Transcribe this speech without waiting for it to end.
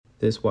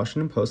This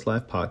Washington Post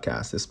Live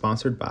podcast is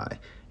sponsored by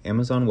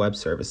Amazon Web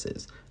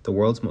Services, the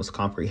world's most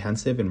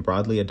comprehensive and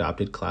broadly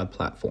adopted cloud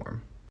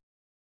platform.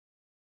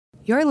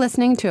 You're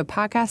listening to a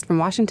podcast from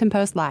Washington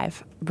Post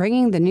Live,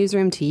 bringing the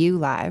newsroom to you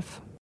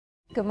live.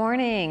 Good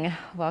morning.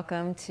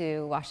 Welcome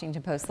to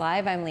Washington Post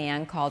Live. I'm Leigh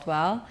Ann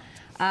Caldwell.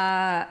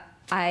 I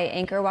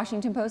anchor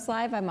Washington Post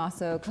Live. I'm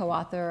also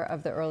co-author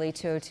of the Early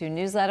 202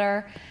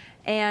 newsletter.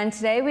 And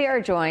today we are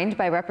joined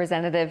by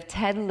Representative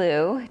Ted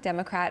Lieu,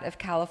 Democrat of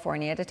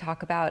California, to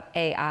talk about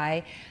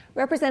AI.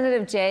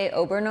 Representative Jay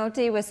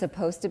Obernolte was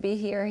supposed to be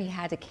here. He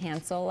had to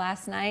cancel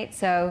last night.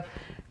 So,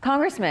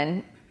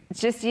 Congressman, it's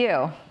just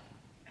you.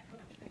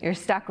 You're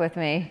stuck with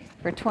me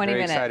for 20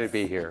 minutes. Very excited to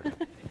be here.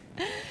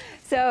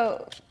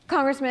 So,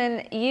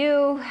 Congressman,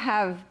 you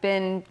have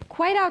been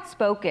quite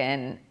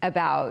outspoken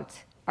about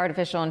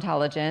artificial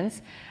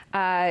intelligence.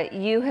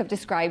 You have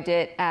described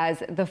it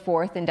as the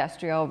fourth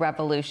industrial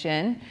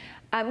revolution.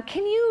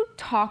 Can you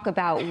talk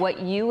about what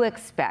you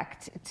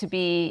expect to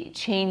be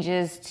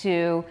changes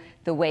to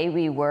the way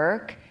we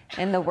work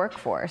and the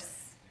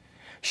workforce?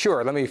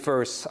 Sure. Let me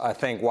first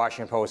thank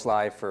Washington Post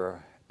Live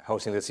for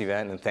hosting this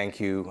event, and thank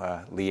you,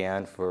 Leigh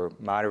Ann, for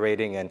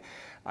moderating. And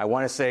I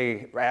want to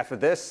say, after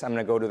this, I'm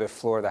going to go to the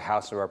floor of the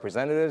House of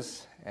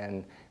Representatives,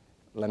 and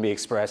let me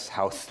express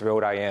how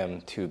thrilled I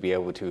am to be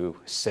able to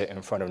sit in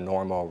front of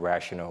normal,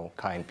 rational,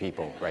 kind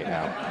people right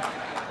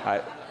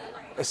now.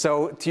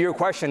 So to your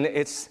question,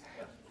 it's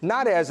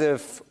not as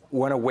if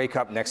we're going to wake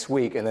up next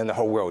week and then the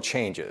whole world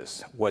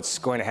changes. What's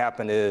going to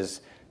happen is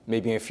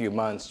maybe in a few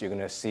months you're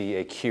going to see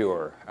a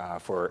cure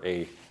for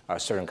a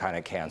certain kind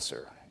of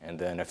cancer. And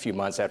then a few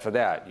months after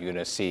that, you're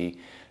going to see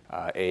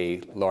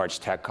a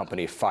large tech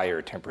company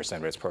fire 10%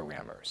 of its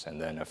programmers.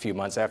 And then a few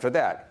months after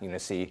that, you're going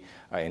to see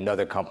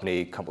another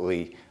company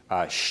completely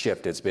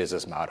shift its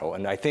business model.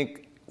 And I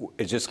think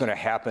it's just going to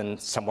happen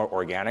somewhat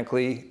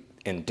organically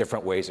in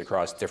different ways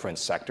across different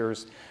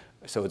sectors.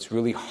 So it's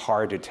really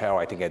hard to tell,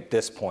 I think, at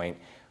this point,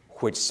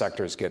 which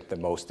sectors get the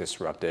most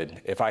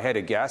disrupted. If I had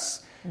to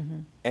guess,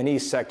 any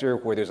sector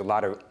where there's a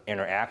lot of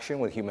interaction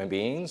with human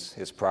beings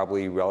is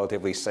probably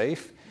relatively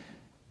safe.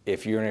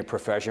 If you're in a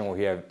profession where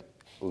you have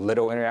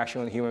little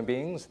interaction with human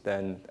beings,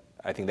 then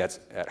I think that's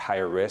at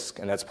higher risk,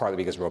 and that's partly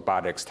because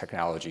robotics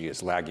technology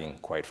is lagging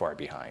quite far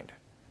behind.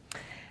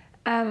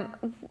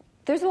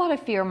 There's a lot of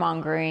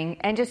fear-mongering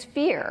and just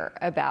fear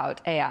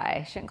about AI.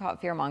 I shouldn't call it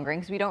fear-mongering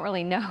because we don't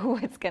really know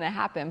what's going to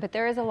happen, but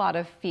there is a lot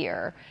of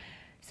fear.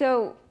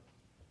 So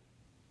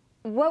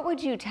what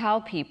would you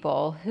tell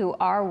people who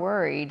are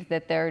worried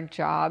that their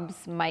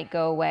jobs might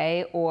go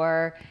away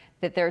or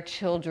that their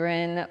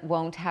children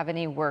won't have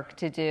any work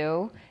to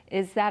do?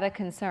 Is that a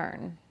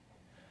concern?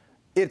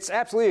 It's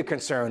absolutely a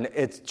concern.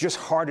 It's just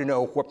hard to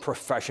know what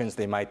professions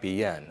they might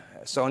be in.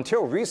 So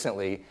until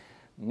recently,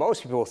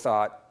 most people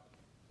thought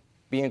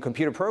being a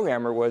computer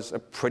programmer was a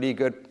pretty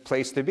good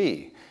place to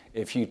be.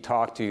 If you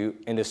talk to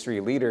industry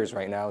leaders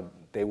right now,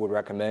 they would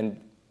recommend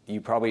you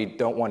probably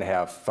don't want to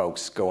have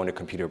folks go into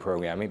computer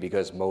programming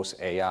because most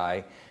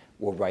AI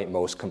will write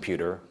most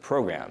computer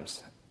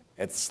programs.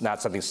 It's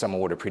not something someone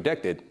would have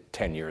predicted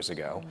 10 years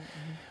ago.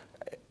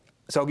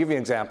 So I'll give you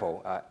an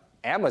example.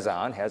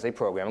 Amazon has a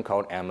program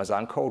called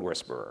Amazon Code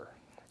Whisperer.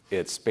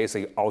 It's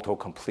basically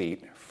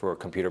autocomplete for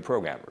computer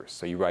programmers.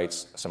 So you write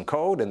some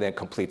code and then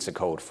completes the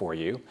code for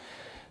you.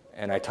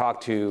 And I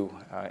talked to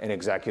an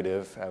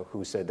executive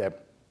who said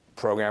that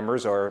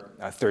programmers are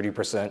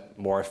 30%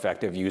 more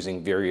effective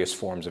using various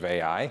forms of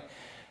AI.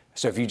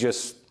 So if you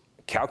just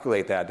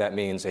calculate that, that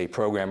means a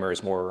programmer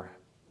is more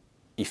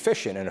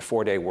efficient in a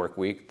 4-day work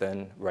week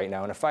than right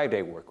now in a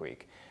 5-day work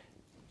week.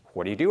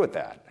 What do you do with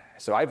that?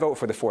 So I vote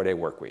for the 4-day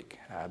work week.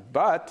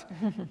 But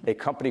a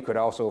company could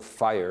also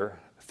fire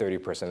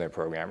 30% of their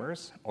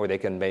programmers, or they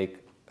can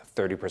make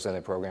 30% of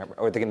their programmers,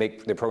 or they can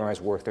make their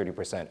programmers work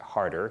 30%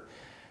 harder.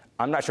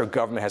 I'm not sure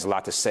government has a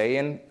lot to say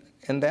in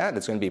that.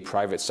 It's going to be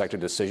private sector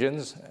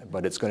decisions,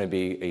 but it's going to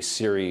be a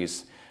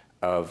series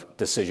of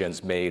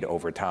decisions made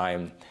over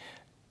time.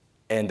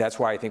 And that's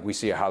why I think we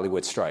see a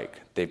Hollywood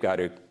strike. They've got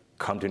to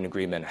come to an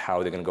agreement how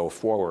they're going to go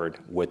forward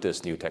with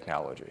this new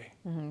technology.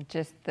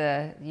 Just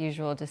the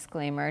usual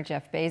disclaimer,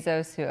 Jeff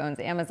Bezos, who owns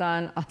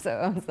Amazon, also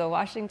owns the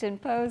Washington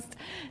Post.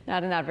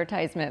 Not an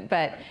advertisement.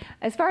 But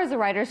as far as the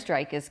writer's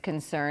strike is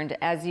concerned,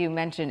 as you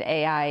mentioned,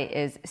 AI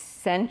is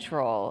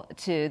central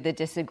to the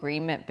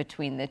disagreement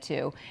between the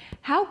two.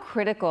 How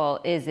critical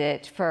is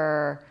it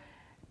for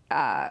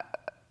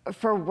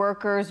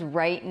workers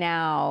right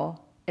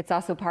now? It's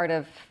also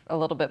a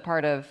little bit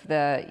part of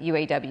the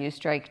UAW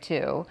strike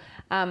too.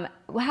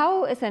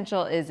 How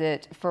essential is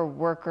it for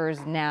workers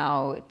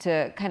now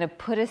to kind of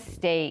put a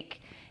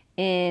stake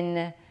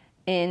in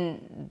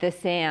the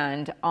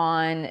sand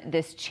on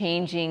this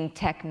changing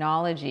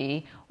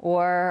technology,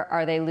 or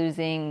are they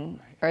losing,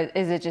 or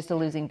is it just a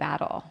losing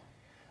battle?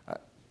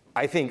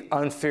 I think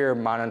unfair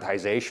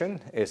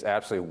monetization is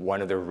absolutely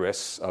one of the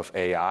risks of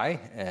AI,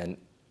 and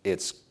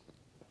it's,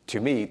 to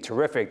me,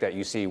 terrific that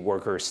you see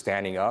workers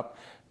standing up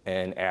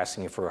and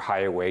asking for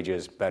higher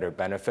wages, better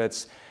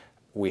benefits.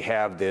 we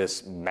have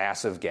this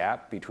massive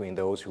gap between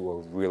those who are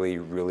really,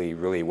 really,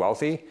 really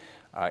wealthy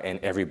and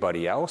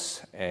everybody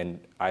else. And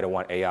I don't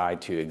want AI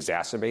to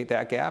exacerbate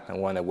that gap.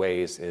 And one of the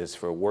ways is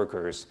for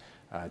workers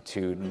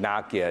to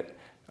not get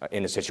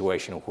in a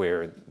situation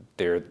where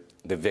they're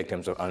the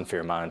victims of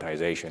unfair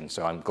monetization.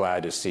 So I'm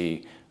glad to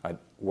see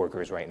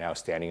workers right now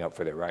standing up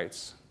for their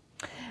rights.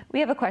 We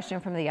have a question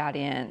from the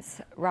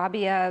audience.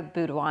 Rabia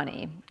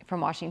Budwani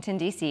from Washington,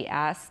 D.C.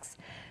 asks,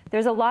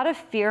 there's a lot of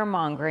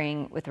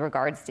fear-mongering with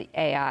regards to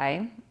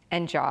AI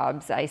and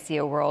jobs. I see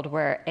a world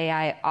where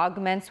AI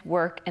augments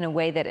work in a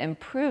way that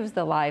improves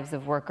the lives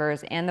of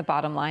workers and the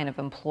bottom line of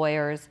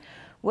employers.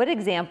 What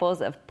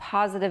examples of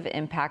positive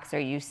impacts are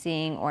you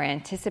seeing or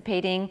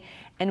anticipating?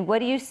 And what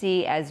do you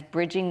see as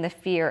bridging the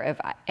fear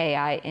of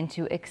AI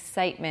into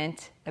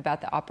excitement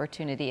about the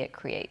opportunity it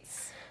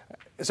creates?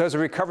 So as a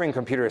recovering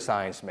computer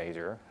science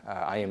major,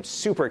 I am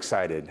super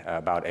excited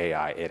about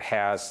AI. It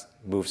has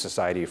moved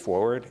society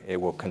forward. It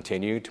will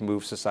continue to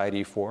move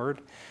society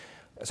forward.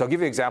 So I'll give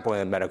you an example in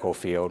the medical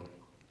field.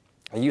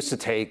 It used to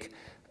take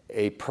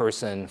a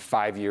person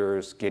 5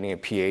 years getting a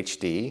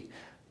PhD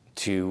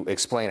to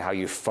explain how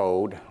you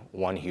fold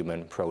one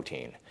human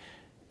protein.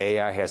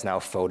 AI has now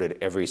folded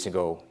every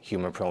single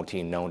human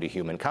protein known to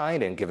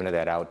humankind and given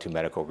that out to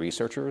medical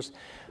researchers.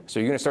 So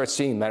you're going to start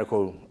seeing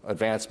medical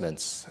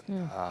advancements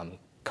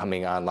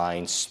coming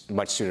online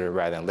much sooner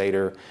rather than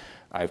later.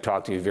 I've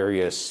talked to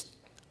various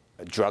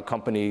drug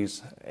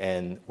companies,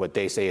 and what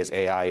they say is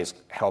AI is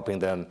helping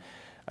them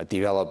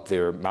develop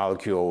their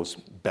molecules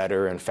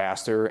better and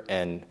faster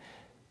and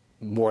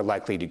more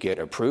likely to get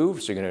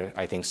approved. So you're going to,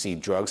 I think, see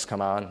drugs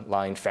come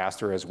online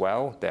faster as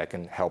well that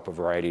can help a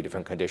variety of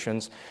different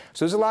conditions.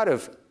 So there's a lot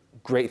of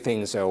great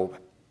things that will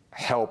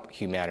help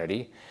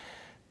humanity.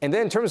 And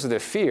then in terms of the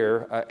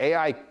fear,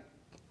 AI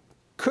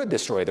could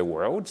destroy the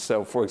world.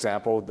 So for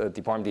example, the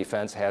Department of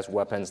Defense has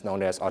weapons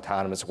known as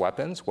autonomous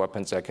weapons,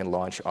 weapons that can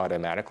launch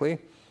automatically.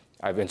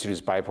 I've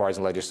introduced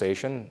bipartisan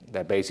legislation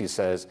that basically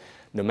says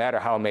no matter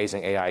how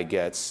amazing AI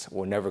gets,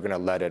 we're never going to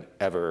let it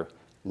ever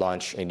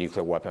launch a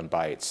nuclear weapon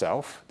by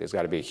itself. There's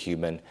got to be a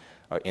human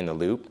in the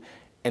loop.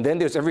 And then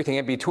there's everything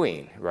in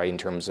between, right, in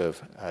terms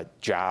of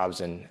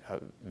jobs and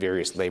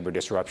various labor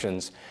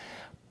disruptions.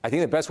 I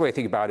think the best way to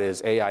think about it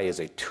is AI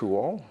is a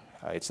tool.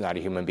 It's not a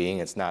human being.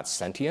 It's not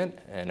sentient.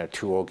 And a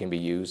tool can be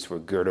used for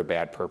good or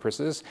bad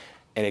purposes.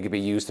 And it can be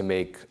used to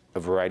make a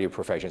variety of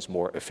professions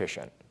more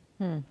efficient.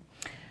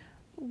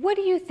 What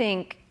do you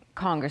think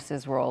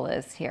Congress's role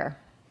is here?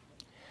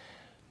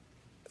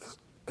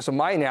 So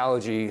my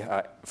analogy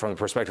from the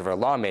perspective of a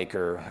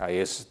lawmaker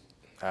is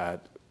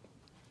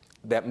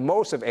that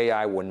most of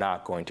AI we're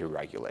not going to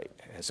regulate.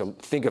 So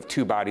think of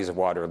two bodies of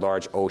water, a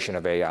large ocean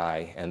of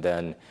AI, and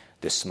then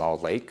this small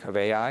lake of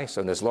AI.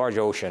 So in this large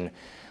ocean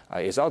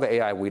is all the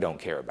AI we don't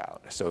care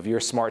about. So if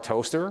your smart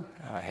toaster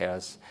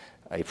has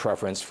a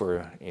preference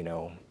for,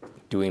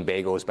 doing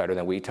bagels better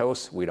than wheat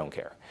toast, we don't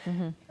care.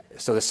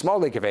 So the small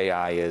lake of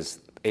AI is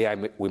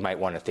AI we might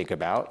want to think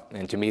about.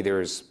 And to me,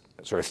 there's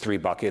sort of three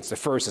buckets. The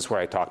first is where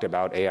I talked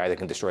about AI that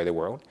can destroy the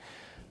world.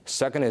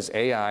 Second is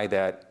AI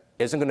that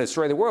isn't going to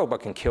destroy the world, but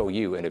can kill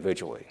you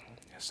individually.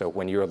 So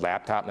when your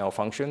laptop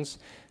malfunctions,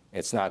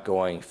 it's not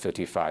going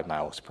 55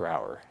 miles per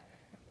hour.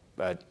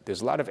 But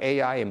there's a lot of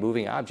AI in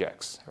moving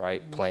objects,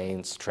 right?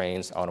 Planes,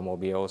 trains,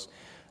 automobiles.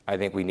 I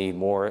think we need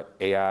more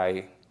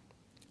AI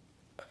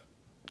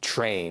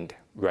trained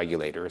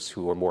regulators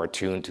who are more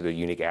attuned to the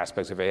unique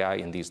aspects of AI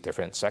in these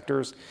different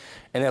sectors.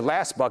 And the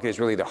last bucket is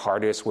really the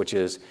hardest, which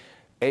is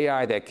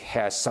AI that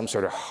has some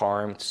sort of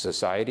harm to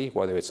society,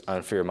 whether it's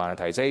unfair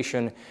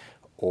monetization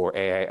or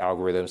AI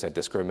algorithms that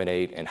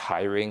discriminate in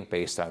hiring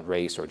based on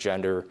race or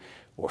gender,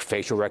 or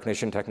facial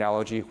recognition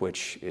technology,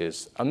 which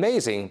is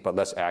amazing but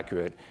less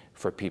accurate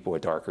for people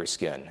with darker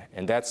skin.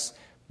 And that's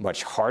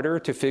much harder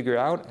to figure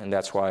out, and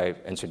that's why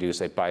I've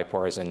introduced a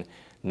bipartisan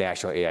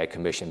National AI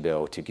Commission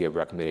bill to give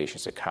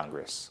recommendations to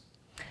Congress.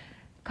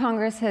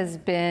 Congress has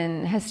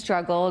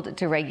struggled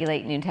to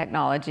regulate new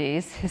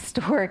technologies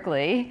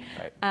historically.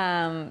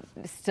 Right.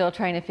 Still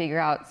trying to figure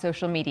out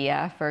social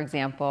media, for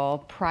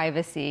example,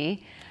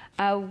 privacy.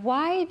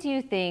 Why do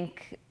you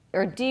think,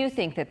 or do you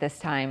think that this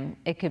time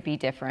it could be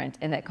different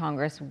and that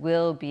Congress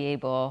will be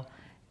able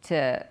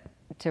to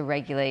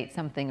regulate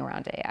something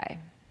around AI?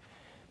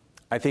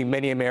 I think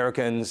many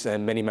Americans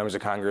and many members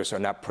of Congress are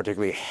not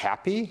particularly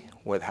happy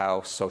with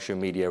how social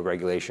media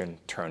regulation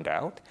turned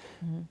out.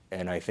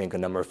 And I think a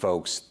number of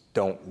folks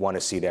don't want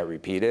to see that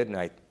repeated. And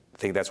I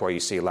think that's why you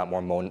see a lot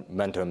more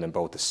momentum in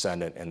both the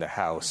Senate and the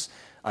House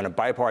on a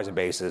bipartisan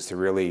basis to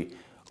really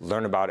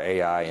learn about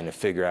AI and to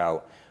figure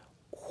out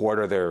what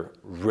are the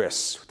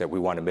risks that we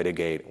want to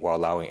mitigate while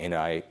allowing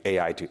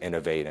AI to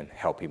innovate and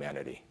help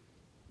humanity.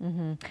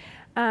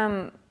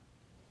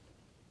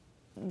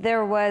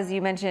 There was,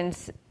 you mentioned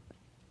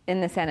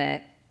in the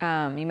Senate,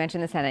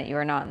 you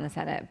were not in the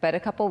Senate, but a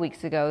couple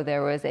weeks ago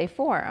there was a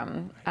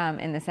forum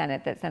in the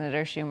Senate that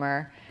Senator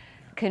Schumer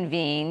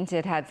convened.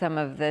 It had some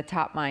of the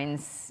top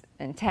minds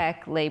in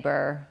tech,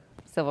 labor,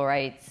 civil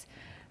rights,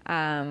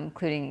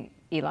 including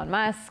Elon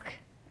Musk,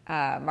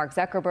 Mark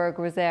Zuckerberg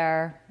was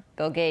there,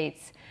 Bill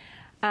Gates.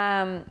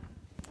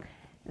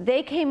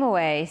 They came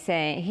away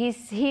saying,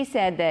 he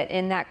said that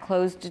in that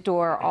closed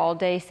door all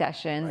day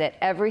session, that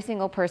every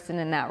single person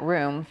in that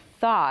room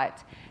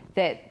thought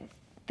that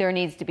there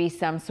needs to be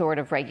some sort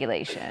of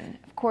regulation.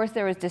 Of course,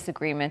 there was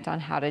disagreement on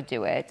how to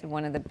do it.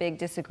 One of the big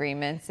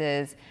disagreements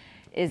is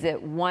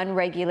it one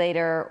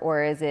regulator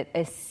or is it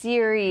a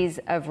series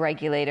of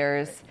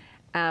regulators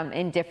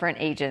in different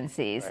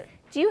agencies? Right.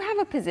 Do you have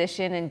a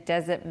position, and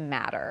does it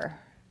matter?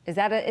 Is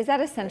that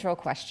a central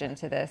question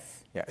to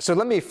this? Yeah. So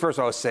let me first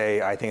of all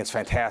say I think it's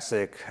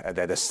fantastic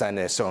that the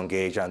Senate is so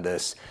engaged on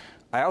this.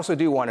 I also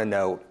do want to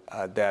note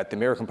that the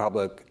American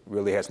public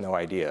really has no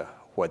idea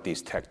what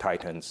these tech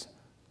titans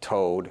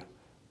told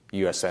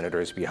U.S.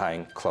 senators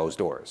behind closed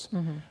doors.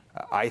 Mm-hmm.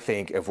 I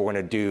think if we're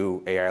going to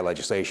do AI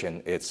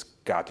legislation, it's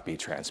got to be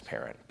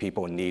transparent.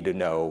 People need to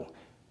know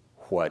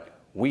what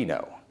we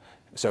know.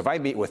 So if I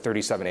meet with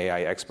 37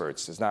 AI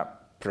experts, it's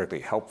not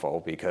particularly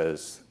helpful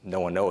because no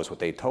one knows what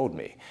they told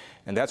me.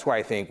 And that's why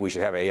I think we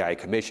should have an AI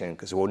commission,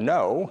 because we'll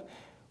know,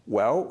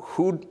 well,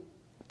 who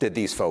did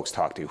these folks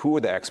talk to? Who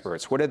are the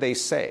experts? What did they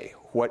say?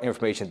 What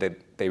information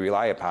did they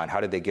rely upon?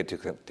 How did they get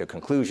to the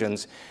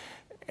conclusions?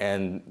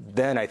 And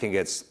then I think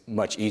it's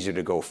much easier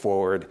to go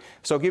forward.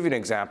 So I'll give you an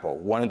example.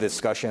 One of the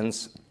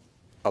discussions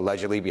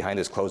allegedly behind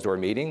this closed door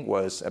meeting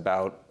was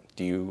about,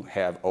 do you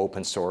have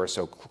open source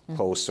or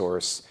closed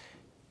source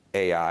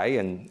AI?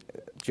 And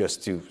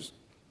just to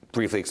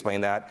briefly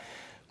explain that,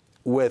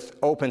 with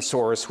open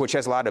source, which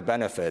has a lot of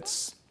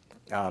benefits,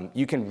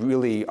 you can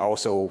really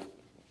also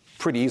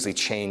pretty easily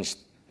change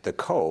the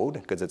code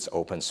because it's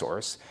open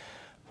source.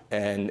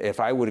 And if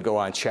I would go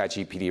on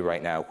ChatGPT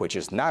right now, which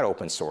is not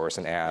open source,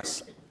 and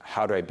ask,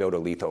 how do I build a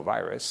lethal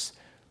virus?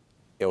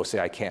 It will say,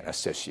 I can't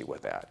assist you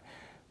with that.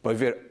 But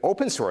if you have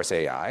open source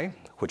AI,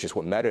 which is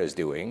what Meta is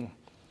doing,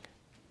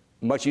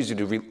 much easier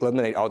to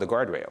eliminate all the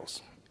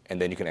guardrails.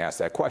 And then you can ask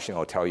that question.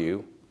 It'll tell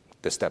you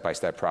the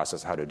step-by-step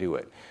process how to do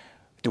it.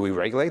 Do we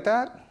regulate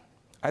that?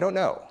 I don't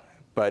know.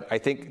 But I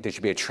think there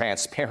should be a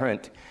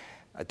transparent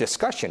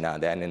discussion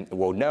on that, and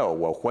we'll know,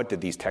 well, what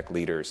did these tech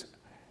leaders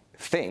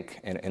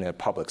think in a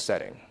public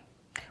setting?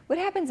 What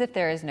happens if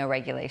there is no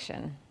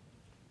regulation?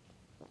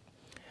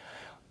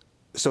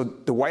 So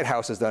the White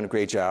House has done a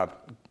great job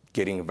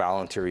getting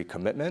voluntary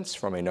commitments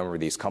from a number of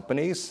these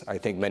companies. I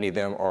think many of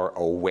them are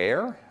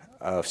aware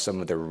of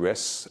some of the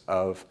risks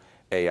of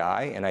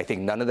AI, and I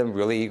think none of them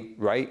really,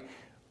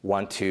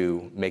 want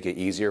to make it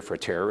easier for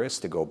terrorists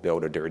to go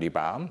build a dirty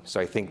bomb. So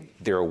I think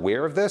they're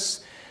aware of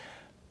this.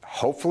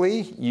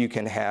 Hopefully, you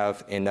can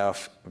have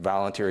enough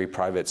voluntary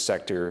private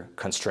sector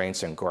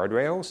constraints and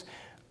guardrails.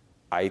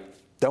 I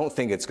don't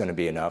think it's going to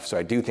be enough, so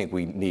I do think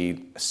we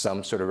need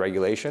some sort of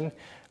regulation.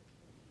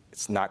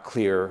 It's not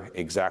clear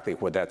exactly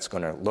what that's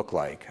going to look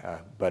like,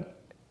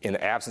 but in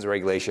the absence of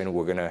regulation,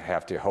 we're going to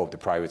have to hope the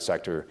private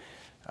sector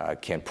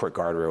can put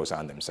guardrails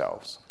on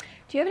themselves.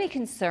 Do you have any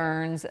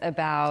concerns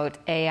about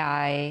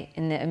AI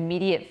in the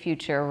immediate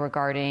future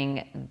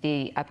regarding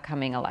the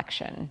upcoming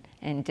election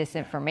and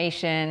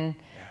disinformation?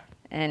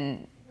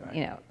 And,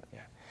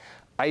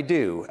 I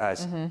do.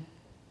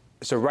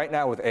 So right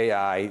now with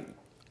AI,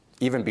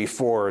 even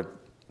before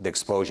the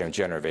explosion of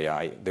generative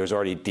AI, there's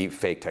already deep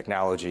fake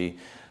technology.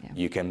 Yeah.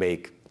 You can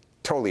make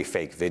totally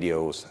fake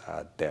videos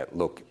that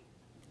look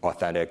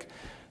authentic.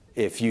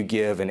 If you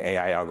give an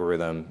AI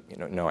algorithm,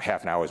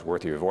 half an hour's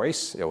worth of your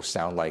voice, it'll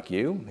sound like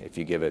you. If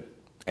you give it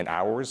an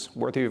hour's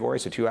worth of your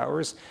voice or 2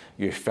 hours,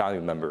 your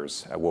family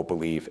members will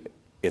believe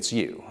it's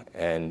you.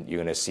 And you're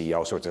going to see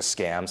all sorts of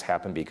scams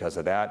happen because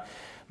of that.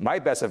 My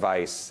best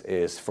advice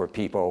is for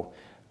people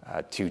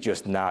to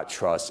just not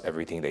trust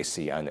everything they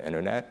see on the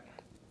internet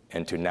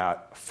and to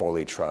not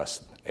fully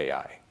trust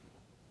AI.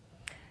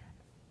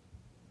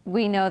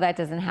 We know that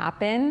doesn't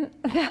happen.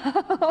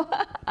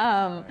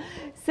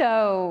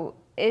 So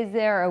is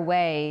there a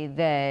way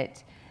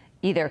that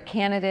either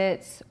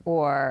candidates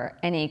or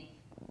any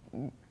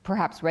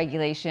perhaps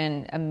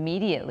regulation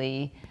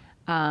immediately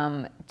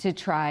to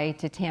try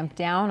to tamp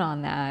down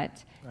on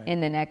that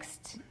in the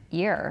next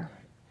year?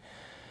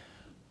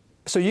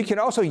 So you can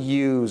also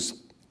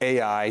use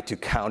AI to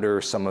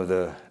counter some of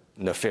the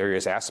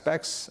nefarious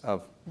aspects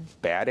of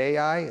bad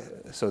AI.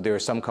 So there are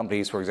some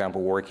companies, for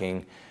example,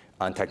 working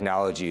on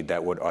technology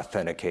that would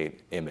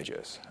authenticate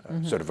images,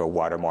 sort of a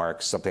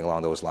watermark, something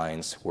along those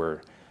lines,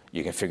 where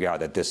you can figure out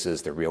that this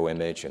is the real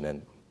image and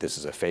then this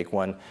is a fake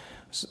one.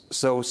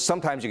 So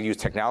sometimes you can use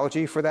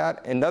technology for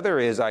that. Another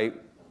is I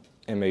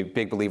am a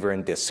big believer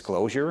in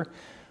disclosure.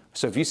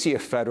 So if you see a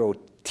federal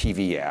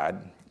TV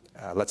ad,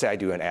 let's say I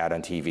do an ad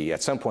on TV,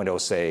 at some point it'll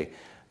say,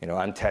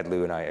 I'm Ted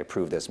Lieu and I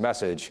approve this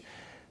message.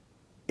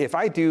 If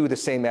I do the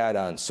same ad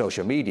on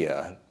social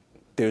media,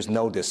 there's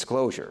no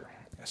disclosure.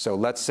 So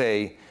let's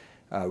say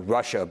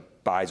Russia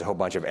buys a whole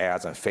bunch of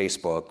ads on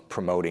Facebook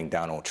promoting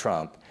Donald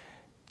Trump.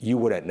 You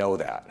wouldn't know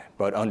that.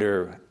 But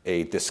under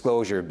a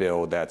disclosure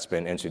bill that's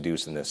been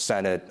introduced in the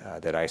Senate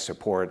that I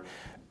support,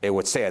 it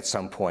would say at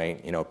some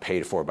point,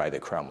 paid for by the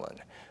Kremlin.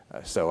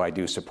 So I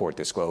do support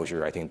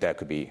disclosure. I think that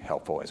could be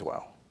helpful as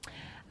well.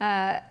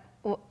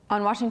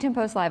 On Washington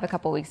Post Live a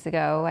couple weeks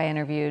ago, I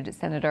interviewed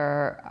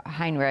Senator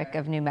Heinrich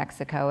of New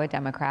Mexico, a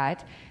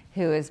Democrat,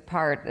 who is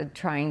part of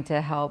trying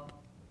to help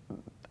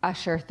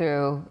usher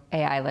through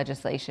AI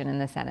legislation in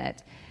the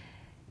Senate.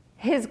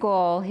 His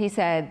goal, he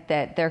said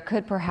that there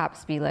could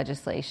perhaps be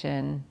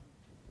legislation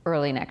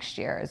early next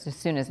year, as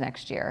soon as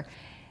next year.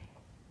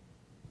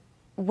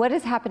 What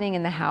is happening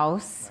in the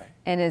House, right.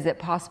 And is it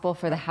possible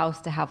for the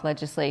House to have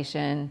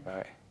legislation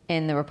right.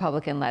 in the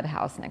Republican-led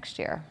House next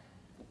year?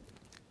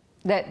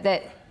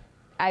 That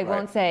I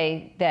won't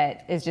say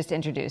that is just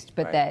introduced,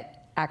 but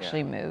that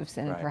actually moves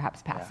and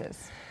perhaps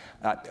passes.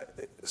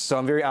 So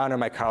I'm very honored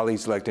my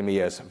colleagues elected me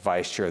as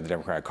vice chair of the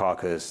Democratic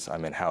caucus.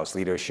 I'm in House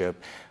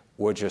leadership.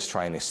 We're just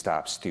trying to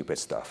stop stupid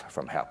stuff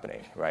from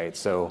happening, right?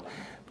 So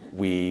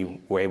we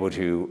were able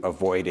to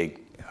avoid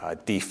a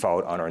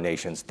default on our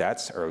nation's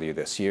debts earlier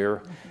this year.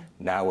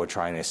 Mm-hmm. Now we're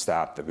trying to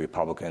stop the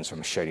Republicans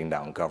from shutting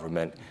down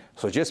government.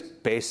 So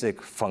just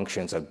basic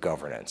functions of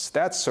governance.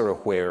 That's sort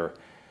of where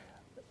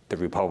the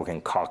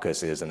Republican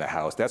caucus is in the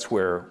House. That's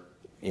where,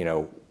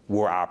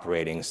 we're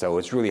operating. So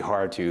it's really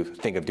hard to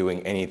think of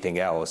doing anything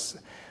else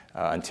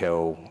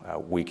until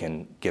we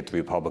can get the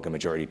Republican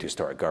majority to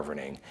start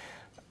governing.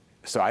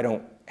 So I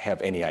don't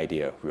have any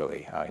idea,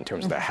 really, in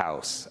terms of the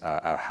House,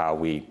 how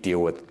we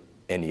deal with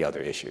any other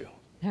issue.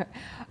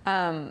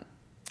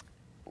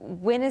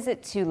 When is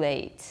it too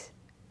late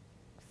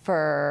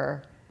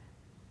for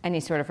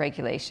any sort of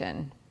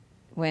regulation?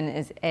 When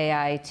is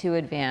AI too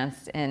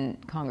advanced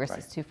and Congress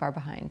is too far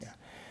behind? Yeah.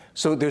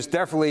 So there's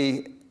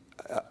definitely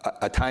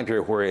a time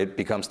period where it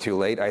becomes too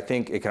late. I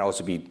think it can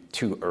also be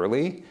too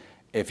early.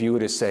 If you were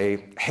to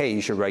say, hey,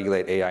 you should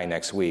regulate AI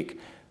next week,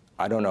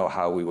 I don't know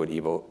how we would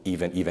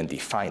even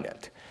define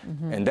it.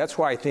 Mm-hmm. And that's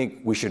why I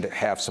think we should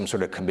have some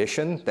sort of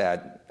commission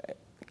that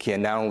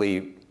can not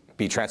only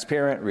be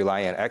transparent,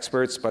 rely on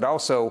experts, but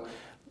also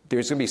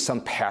there's going to be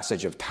some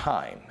passage of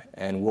time.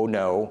 And we'll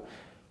know,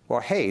 well,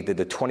 hey, did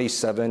the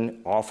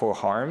 27 awful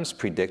harms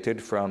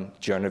predicted from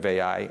generative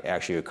AI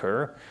actually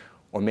occur?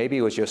 Or maybe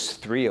it was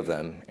just 3 of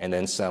them, and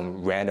then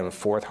some random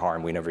 4th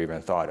harm we never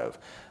even thought of.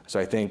 So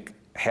I think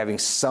having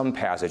some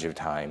passage of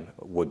time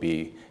would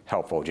be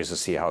helpful just to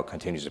see how it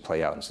continues to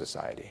play out in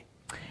society.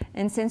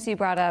 And since you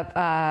brought up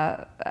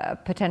a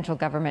potential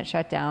government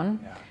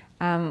shutdown,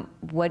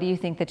 what do you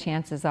think the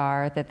chances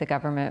are that the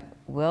government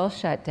will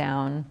shut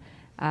down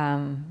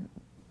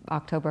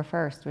October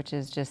 1st, which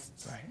is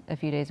just a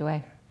few days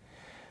away?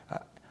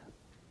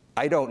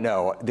 I don't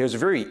know. There's a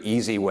very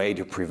easy way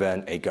to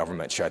prevent a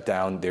government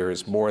shutdown.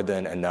 There's more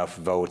than enough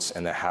votes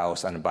in the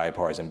House on a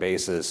bipartisan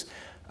basis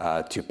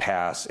to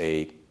pass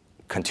a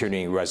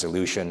continuing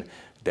resolution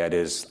that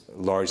is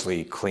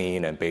largely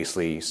clean and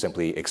basically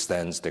simply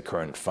extends the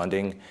current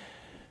funding.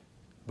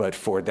 But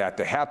for that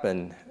to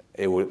happen,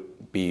 it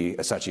would be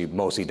essentially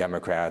mostly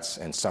Democrats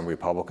and some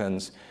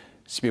Republicans.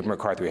 Speaker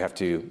McCarthy would have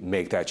to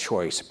make that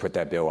choice, put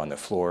that bill on the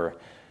floor.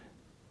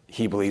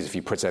 He believes if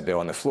he puts that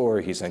bill on the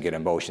floor, he's going to get a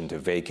motion to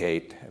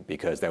vacate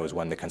because that was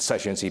one of the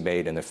concessions he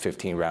made in the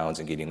 15 rounds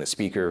in getting the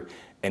speaker.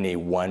 Any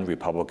one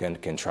Republican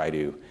can try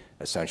to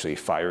essentially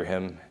fire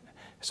him.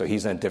 So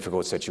he's in a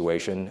difficult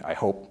situation. I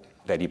hope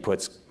that he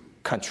puts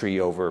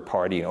country over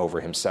party and over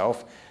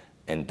himself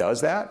and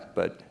does that,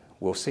 but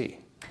we'll see.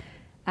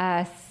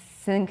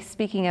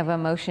 Speaking of a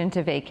motion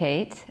to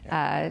vacate,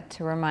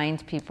 to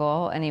remind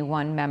people, any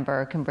one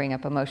member can bring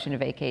up a motion to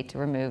vacate to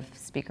remove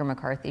Speaker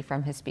McCarthy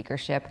from his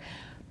speakership.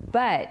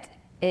 But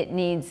it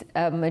needs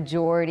a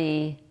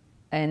majority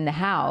in the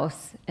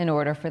House in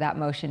order for that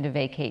motion to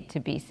vacate to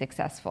be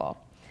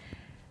successful.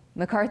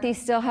 McCarthy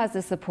still has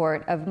the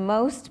support of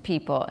most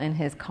people in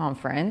his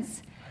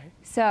conference. Right.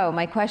 So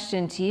my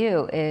question to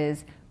you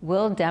is,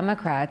 will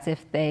Democrats,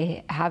 if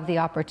they have the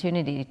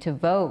opportunity to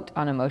vote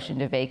on a motion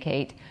to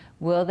vacate,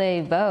 will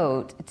they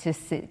vote to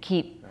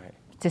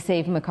to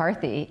save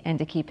McCarthy and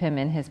to keep him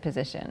in his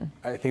position?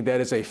 I think that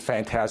is a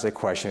fantastic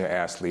question to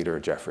ask Leader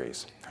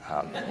Jeffries.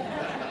 How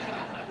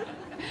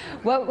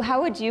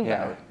would you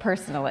vote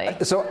personally?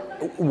 So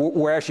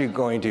we're actually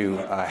going to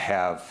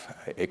have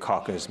a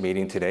caucus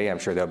meeting today. I'm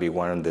sure that'll be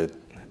one of the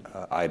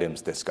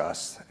items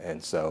discussed.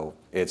 And so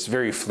it's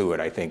very fluid.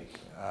 I think,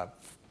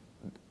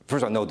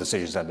 first of all, no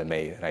decisions have been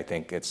made. And I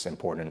think it's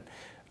important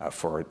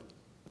for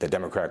the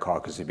Democratic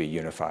caucus to be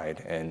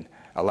unified. And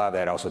a lot of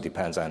that also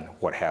depends on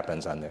what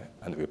happens on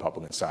the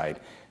Republican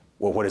side.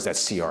 Well, what does that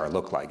CR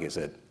look like? Is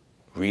it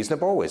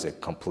reasonable? Is it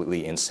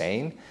completely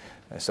insane?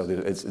 So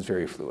it's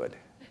very fluid.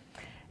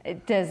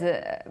 Does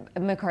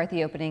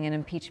McCarthy opening an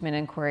impeachment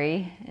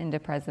inquiry into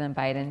President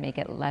Biden make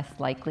it less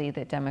likely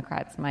that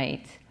Democrats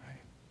might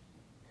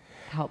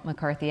help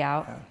McCarthy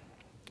out?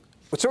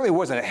 It certainly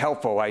wasn't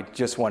helpful. I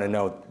just want to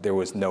note there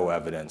was no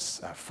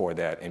evidence for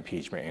that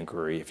impeachment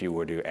inquiry. If you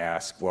were to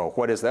ask, well,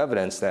 what is the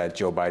evidence that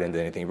Joe Biden did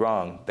anything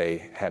wrong?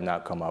 They have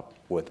not come up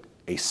with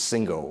a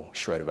single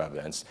shred of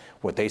evidence.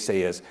 What they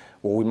say is,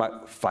 well, we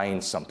might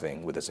find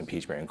something with this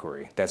impeachment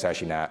inquiry. That's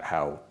actually not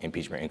how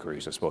impeachment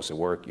inquiries are supposed to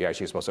work. You're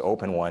actually supposed to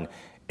open one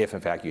if,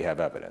 in fact, you have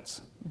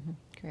evidence. Mm-hmm.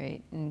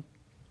 Great. And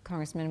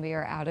Congressman, we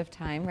are out of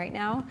time right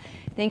now.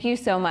 Thank you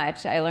so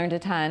much. I learned a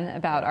ton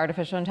about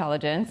artificial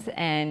intelligence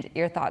and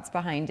your thoughts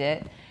behind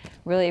it.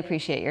 Really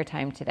appreciate your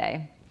time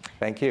today.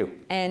 Thank you.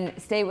 And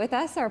stay with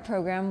us. Our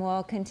program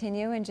will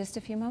continue in just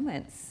a few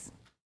moments.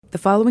 The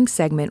following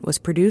segment was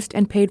produced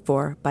and paid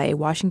for by a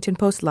Washington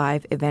Post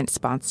Live event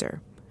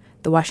sponsor.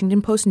 The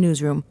Washington Post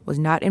newsroom was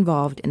not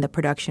involved in the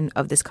production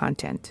of this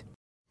content.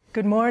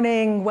 Good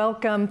morning,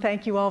 welcome.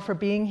 Thank you all for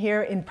being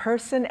here in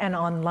person and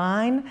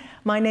online.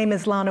 My name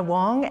is Lana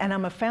Wong, and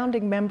I'm a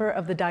founding member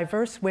of the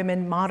Diverse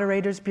Women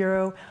Moderators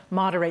Bureau,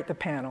 Moderate the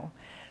Panel.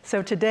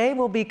 So today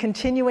we'll be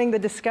continuing the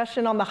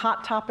discussion on the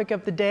hot topic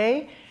of the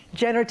day,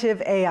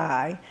 generative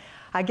AI.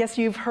 I guess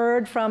you've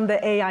heard from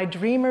the AI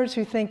dreamers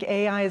who think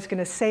AI is going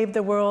to save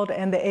the world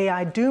and the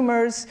AI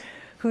doomers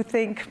who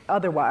think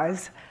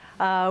otherwise.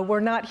 We're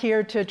not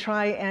here to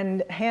try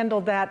and handle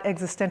that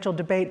existential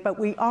debate, but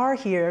we are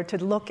here to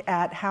look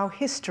at how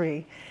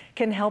history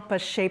can help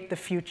us shape the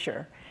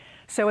future.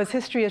 So as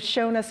history has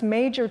shown us,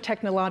 major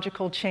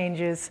technological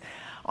changes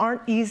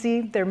aren't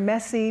easy, they're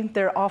messy,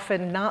 they're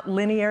often not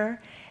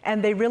linear,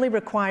 and they really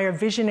require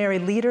visionary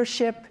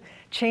leadership,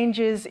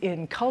 changes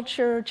in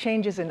culture,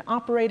 changes in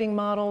operating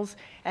models,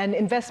 and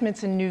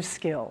investments in new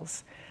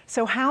skills.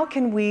 So how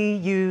can we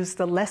use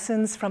the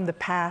lessons from the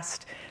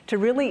past to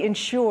really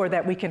ensure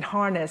that we can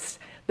harness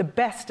the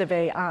best of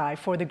AI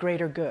for the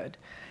greater good?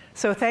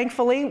 So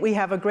thankfully, we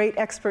have a great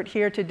expert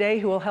here today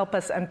who will help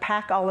us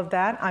unpack all of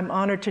that. I'm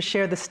honored to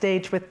share the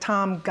stage with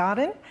Tom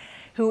Godden,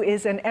 who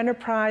is an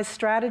enterprise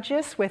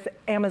strategist with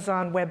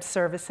Amazon Web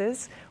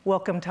Services.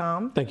 Welcome,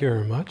 Tom. Thank you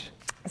very much.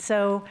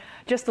 So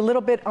just a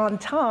little bit on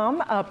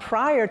Tom.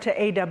 Prior to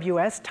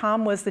AWS,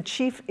 Tom was the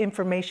Chief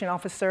Information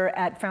Officer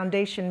at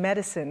Foundation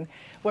Medicine,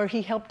 where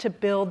he helped to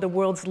build the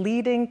world's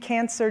leading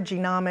cancer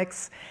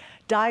genomics,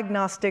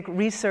 diagnostic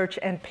research,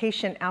 and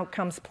patient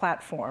outcomes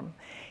platform.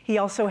 He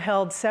also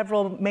held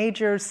several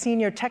major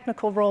senior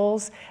technical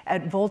roles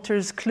at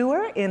Wolters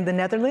Kluwer in the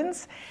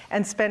Netherlands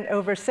and spent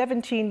over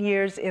 17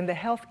 years in the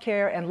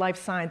healthcare and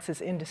life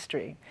sciences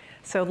industry.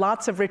 So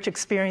lots of rich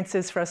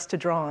experiences for us to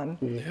draw on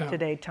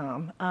today,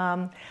 Tom.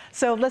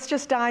 So let's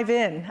just dive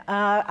in.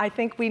 I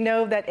think we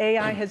know that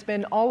AI has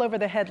been all over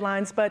the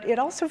headlines, but it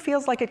also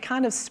feels like it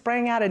kind of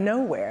sprang out of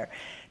nowhere.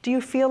 Do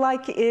you feel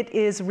like it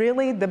is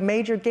really the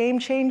major game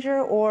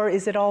changer, or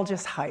is it all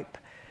just hype?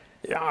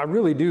 Yeah, I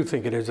really do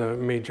think it is a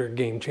major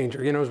game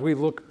changer. You know, as we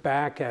look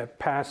back at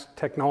past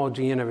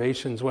technology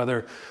innovations,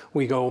 whether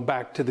we go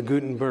back to the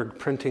Gutenberg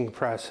printing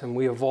press and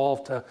we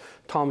evolved to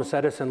Thomas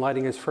Edison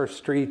lighting his first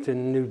street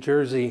in New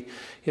Jersey,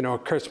 you know,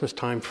 at Christmas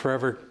time,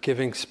 forever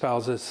giving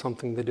spouses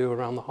something to do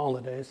around the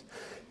holidays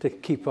to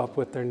keep up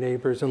with their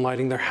neighbors and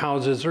lighting their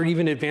houses, or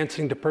even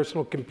advancing to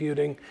personal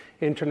computing,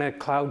 internet,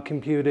 cloud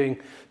computing,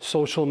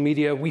 social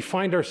media. We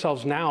find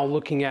ourselves now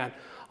looking at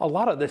a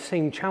lot of the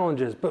same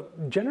challenges,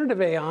 but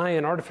generative AI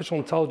and artificial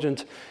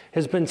intelligence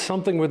has been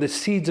something where the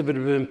seeds of it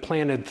have been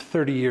planted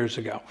 30 years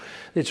ago.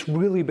 It's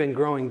really been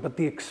growing, but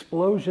the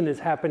explosion has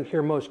happened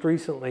here most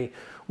recently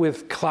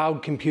with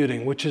cloud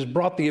computing, which has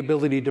brought the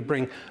ability to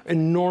bring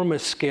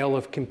enormous scale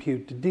of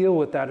compute to deal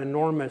with that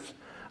enormous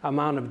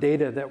amount of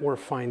data that we're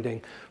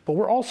finding. But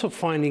we're also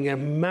finding a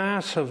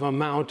massive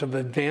amount of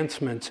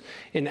advancements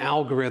in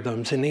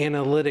algorithms and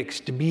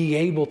analytics to be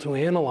able to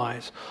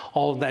analyze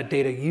all of that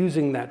data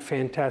using that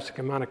fantastic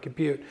amount of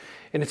compute.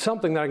 And it's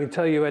something that I can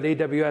tell you at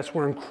AWS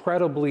we're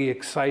incredibly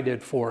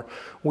excited for.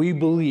 We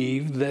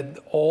believe that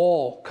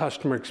all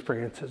customer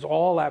experiences,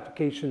 all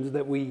applications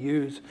that we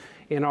use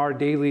in our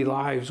daily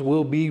lives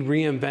will be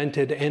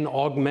reinvented and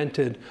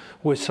augmented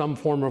with some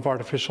form of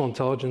artificial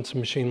intelligence and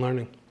machine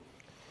learning.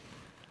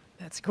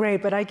 That's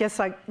great, but I guess,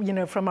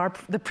 from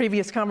the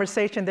previous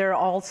conversation, there are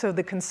also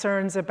the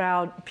concerns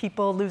about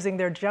people losing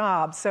their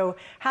jobs. So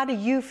how do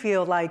you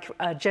feel like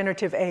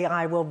generative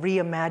AI will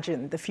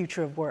reimagine the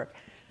future of work?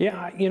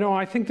 Yeah, you know,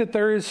 I think that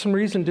there is some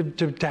reason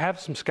to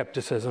have some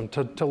skepticism,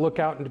 to look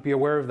out and to be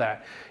aware of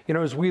that. You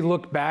know, as we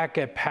look back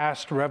at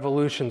past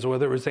revolutions,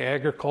 whether it was the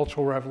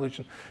agricultural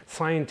revolution,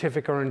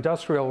 scientific or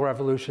industrial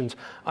revolutions,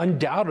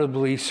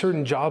 undoubtedly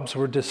certain jobs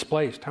were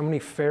displaced. How many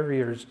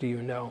farriers do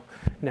you know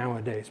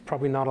nowadays?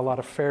 Probably not a lot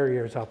of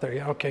farriers out there.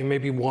 Yeah, okay,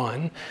 maybe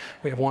one.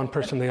 We have one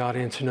person in the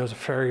audience who knows a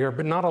farrier,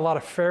 but not a lot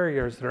of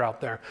farriers that are out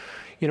there.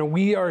 You know,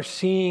 we are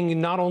seeing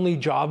not only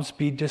jobs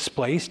be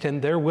displaced,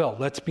 and there will,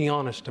 let's be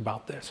honest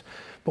about this,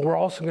 but we're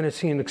also going to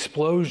see an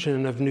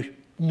explosion of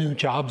new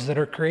jobs that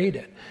are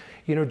created.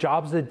 You know,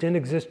 jobs that didn't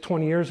exist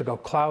 20 years ago,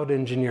 cloud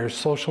engineers,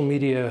 social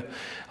media,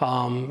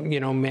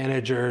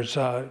 managers,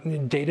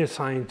 data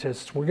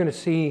scientists. We're going to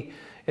see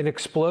an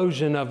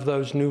explosion of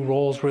those new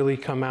roles really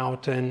come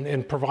out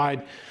and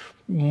provide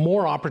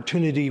more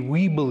opportunity,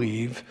 we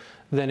believe,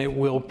 than it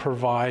will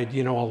provide,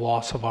 a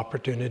loss of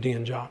opportunity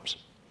in jobs.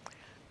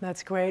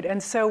 That's great.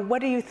 And so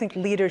what do you think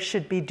leaders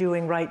should be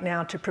doing right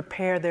now to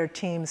prepare their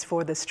teams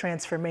for this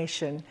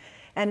transformation?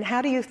 And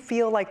how do you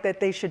feel like that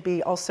they should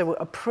be also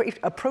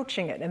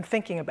approaching it and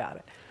thinking about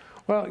it?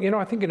 Well,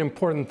 I think an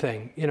important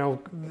thing,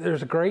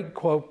 there's a great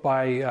quote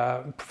by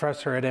a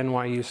professor at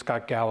NYU,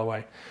 Scott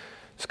Galloway.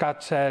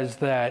 Scott says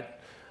that,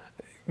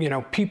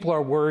 people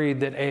are worried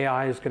that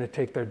AI is going to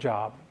take their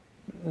job.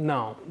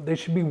 No, they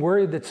should be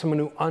worried that someone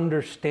who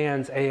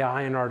understands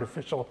AI and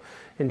artificial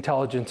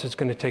intelligence is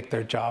going to take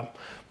their job.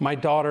 My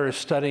daughter is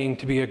studying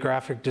to be a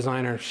graphic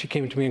designer. She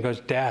came to me and goes,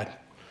 "Dad,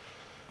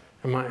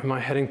 am I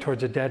heading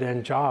towards a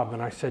dead-end job?"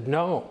 And I said,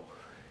 "No.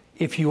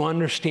 If you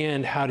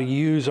understand how to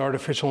use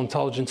artificial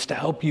intelligence to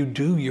help you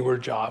do your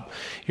job,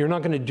 you're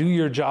not going to do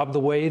your job the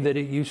way that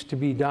it used to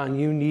be done.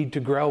 You need to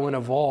grow and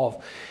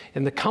evolve."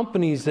 And the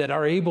companies that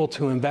are able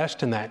to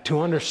invest in that, to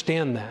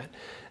understand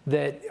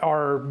that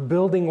are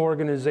building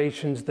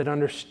organizations that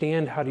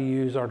understand how to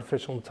use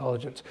artificial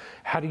intelligence,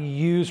 how to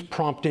use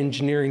prompt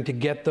engineering to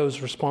get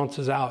those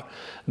responses out,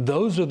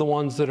 those are the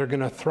ones that are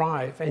going to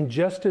thrive. And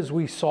just as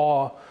we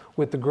saw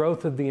with the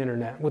growth of the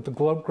internet, with the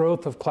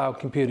growth of cloud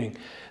computing,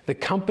 the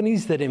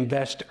companies that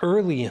invest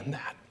early in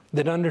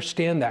that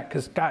understand that,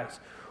 because guys,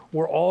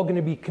 we're all going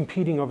to be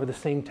competing over the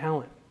same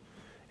talent.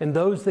 And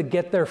those that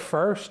get there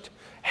first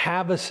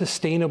have a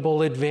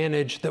sustainable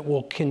advantage that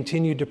will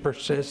continue to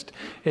persist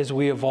as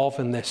we evolve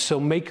in this. So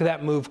make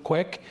that move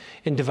quick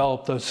and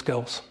develop those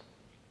skills.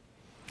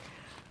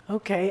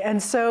 Okay,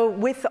 and so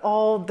with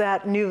all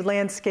that new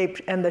landscape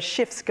and the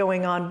shifts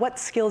going on, what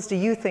skills do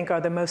you think are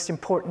the most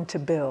important to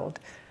build?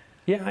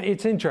 Yeah,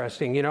 it's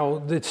interesting.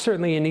 It's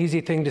certainly an easy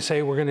thing to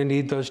say we're going to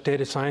need those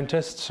data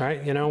scientists,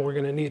 right? We're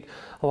going to need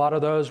a lot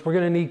of those. We're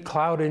going to need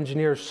cloud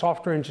engineers,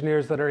 software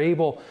engineers that are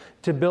able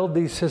to build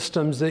these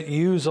systems that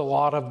use a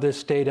lot of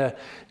this data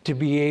to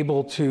be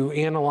able to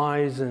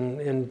analyze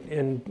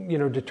and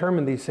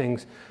determine these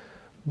things.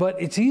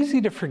 But it's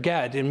easy to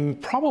forget,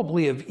 and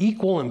probably of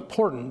equal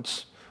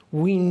importance,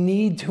 we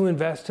need to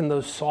invest in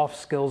those soft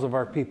skills of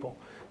our people.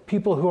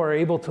 People who are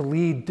able to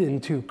lead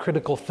into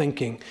critical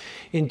thinking,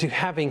 into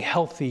having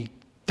healthy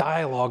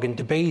dialogue and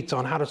debates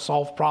on how to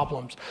solve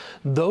problems.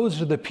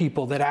 Those are the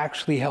people that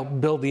actually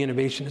help build the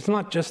innovation. It's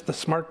not just the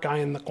smart guy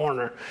in the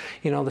corner,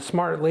 the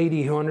smart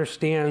lady who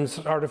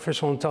understands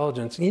artificial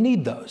intelligence. You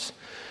need those,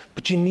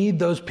 but you need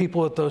those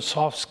people with those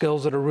soft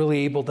skills that are really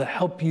able to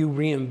help you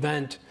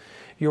reinvent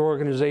your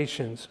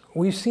organizations.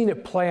 We've seen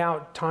it play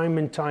out time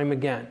and time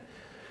again.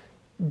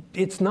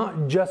 It's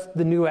not just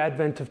the new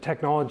advent of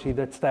technology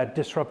that's that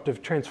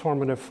disruptive,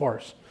 transformative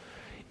force.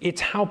 It's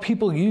how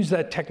people use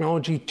that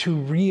technology to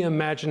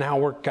reimagine how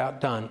work got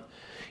done.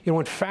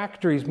 When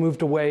factories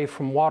moved away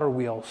from water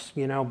wheels,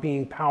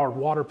 being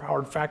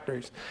water-powered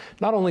factories,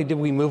 not only did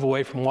we move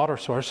away from water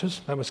sources,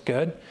 that was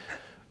good,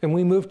 and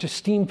we moved to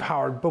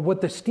steam-powered, but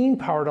what the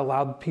steam-powered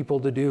allowed people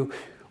to do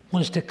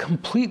was to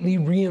completely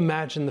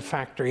reimagine the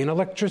factory. And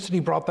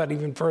electricity brought that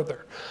even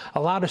further,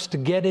 allowed us to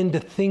get into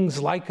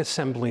things like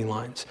assembly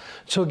lines.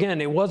 So again,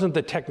 it wasn't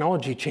the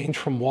technology change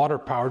from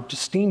water-powered to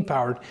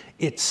steam-powered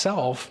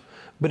itself,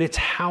 but it's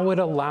how it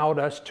allowed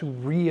us to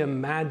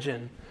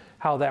reimagine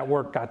how that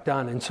work got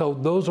done. And so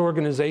those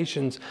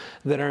organizations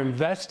that are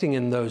investing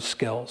in those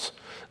skills,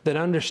 that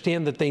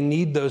understand that they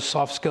need those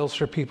soft skills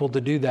for people to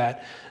do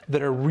that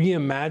are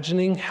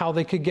reimagining how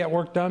they could get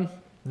work done,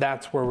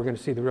 that's where we're going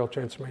to see the real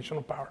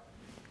transformational power.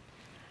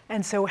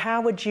 And so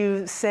how would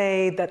you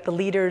say that the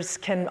leaders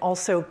can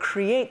also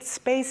create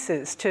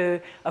spaces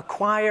to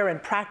acquire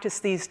and practice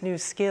these new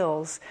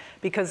skills?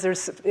 Because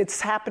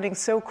it's happening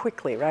so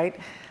quickly, right?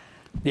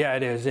 Yeah,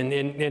 it is. And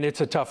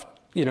it's a tough,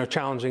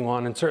 challenging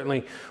one. And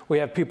certainly we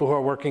have people who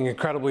are working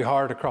incredibly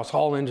hard across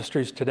all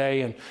industries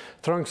today, and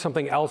throwing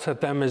something else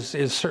at them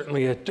is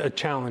certainly a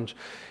challenge.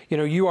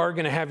 You are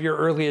going to have your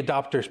early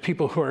adopters,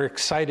 people who are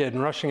excited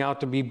and rushing out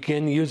to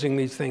begin using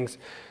these things,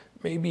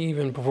 maybe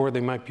even before they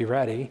might be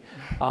ready,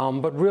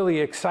 but really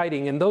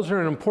exciting. And those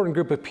are an important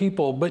group of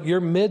people. But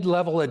your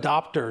mid-level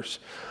adopters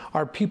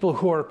are people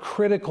who are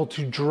critical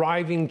to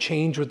driving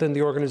change within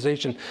the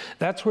organization.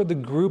 That's where the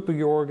group of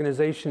your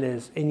organization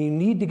is. And you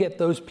need to get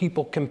those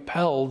people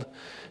compelled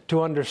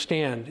to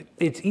understand.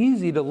 It's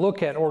easy to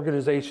look at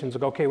organizations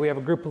and go, okay, we have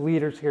a group of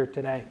leaders here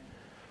today.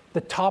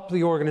 The top of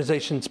the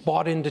organization's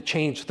bought into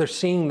change. They're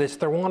seeing this.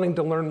 They're wanting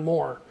to learn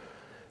more.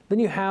 Then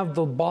you have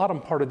the bottom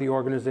part of the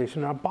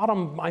organization. Now,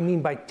 bottom, I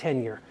mean by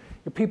tenure.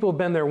 Your people have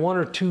been there 1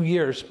 or 2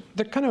 years.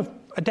 They're kind of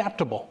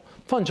adaptable,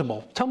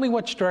 fungible. Tell me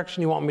which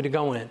direction you want me to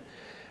go in.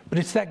 But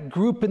it's that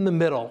group in the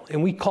middle,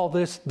 and we call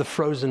this the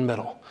frozen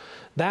middle.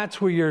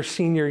 That's where your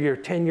senior, your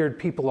tenured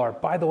people are.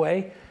 By the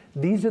way,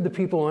 these are the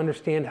people who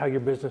understand how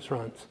your business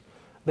runs.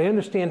 They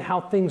understand how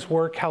things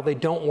work, how they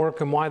don't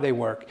work, and why they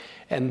work.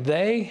 And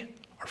they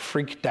are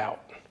freaked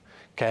out,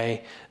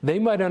 okay? They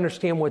might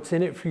understand what's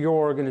in it for your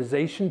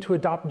organization to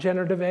adopt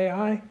generative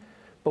AI,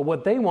 but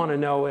what they want to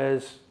know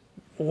is,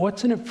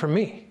 what's in it for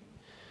me?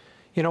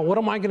 What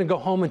am I going to go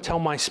home and tell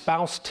my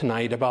spouse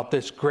tonight about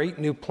this great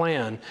new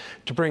plan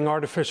to bring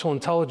artificial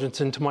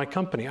intelligence into my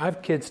company? I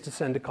have kids to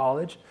send to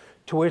college,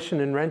 tuition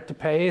and rent to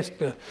pay,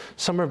 a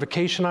summer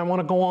vacation I want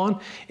to go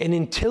on, and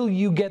until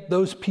you get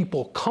those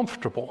people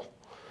comfortable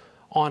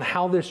on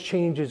how this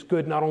change is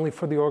good not only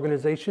for the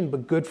organization,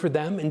 but good for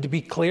them. And to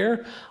be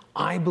clear,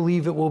 I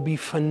believe it will be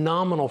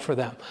phenomenal for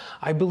them.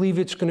 I believe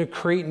it's going to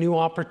create new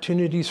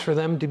opportunities for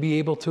them to be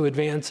able to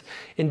advance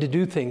and to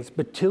do things.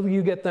 But till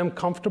you get them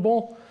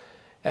comfortable,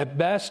 at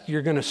best,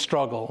 you're going to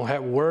struggle.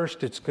 At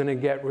worst, it's going to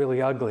get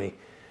really ugly.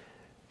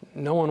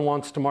 No one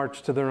wants to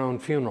march to their own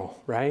funeral,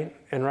 right?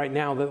 And right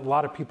now, a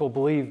lot of people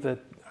believe that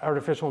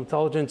artificial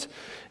intelligence,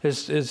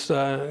 is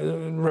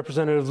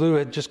Representative Lieu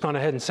had just gone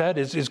ahead and said,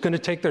 is going to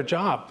take their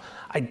job.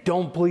 I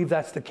don't believe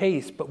that's the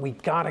case, but we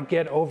got to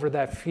get over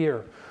that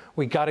fear.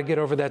 We got to get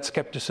over that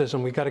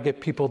skepticism. We got to get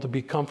people to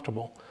be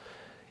comfortable.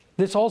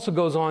 This also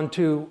goes on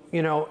to,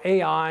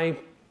 AI,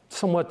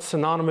 somewhat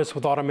synonymous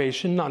with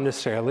automation, not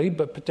necessarily,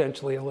 but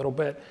potentially a little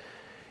bit.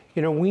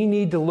 We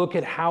need to look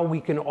at how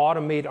we can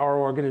automate our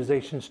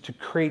organizations to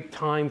create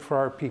time for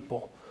our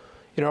people.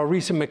 A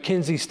recent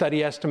McKinsey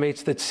study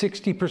estimates that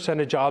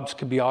 60% of jobs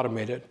could be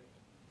automated.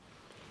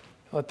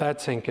 Let that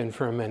sink in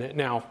for a minute.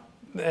 Now,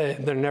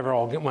 they're never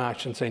all, well, I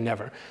shouldn't say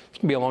never. It's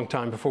going to be a long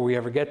time before we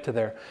ever get to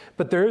there.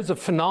 But there is a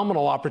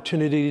phenomenal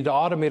opportunity to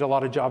automate a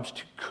lot of jobs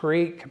to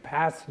create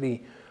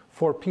capacity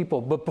for people.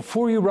 But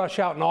before you rush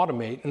out and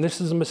automate, and this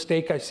is a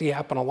mistake I see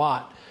happen a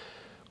lot,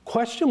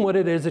 question what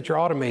it is that you're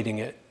automating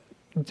it.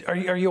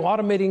 Are you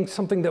automating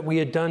something that we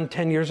had done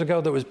 10 years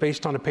ago that was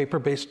based on a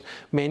paper-based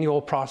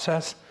manual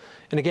process?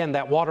 And again,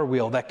 that water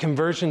wheel, that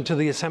conversion to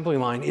the assembly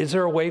line, is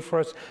there a way for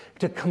us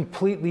to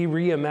completely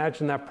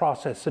reimagine that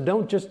process? So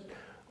don't just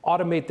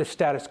automate the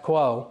status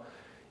quo.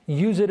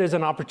 Use it as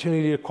an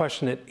opportunity to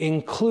question it,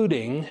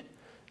 including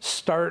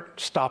start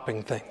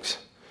stopping things.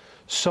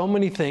 So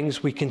many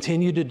things we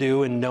continue to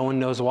do and no one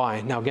knows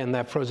why. Now again,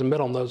 that frozen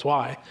middle knows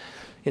why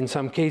in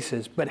some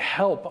cases, but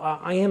help,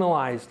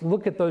 analyze,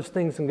 look at those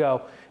things and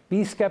go,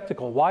 be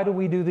skeptical. Why do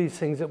we do these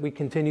things that we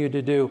continue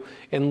to do?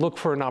 And look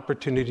for an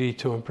opportunity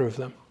to improve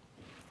them.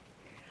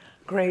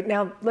 Great.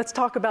 Now let's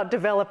talk about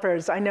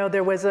developers. I know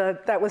that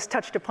was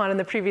touched upon in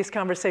the previous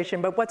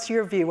conversation, but what's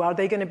your view? Are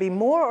they going to be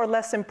more or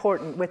less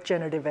important with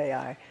generative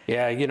AI?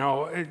 Yeah,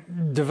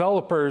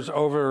 developers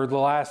over the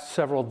last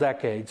several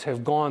decades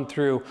have gone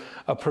through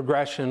a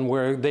progression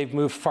where they've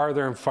moved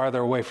farther and farther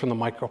away from the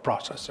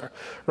microprocessor,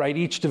 right?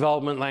 Each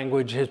development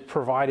language has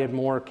provided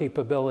more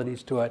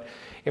capabilities to it.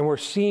 And we're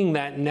seeing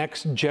that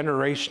next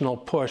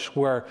generational push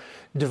where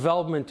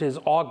development is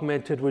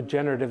augmented with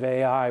generative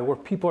AI, where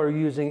people are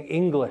using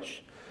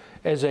English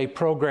as a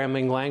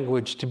programming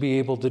language to be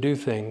able to do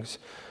things.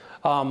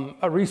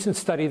 A recent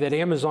study that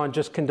Amazon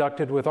just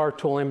conducted with our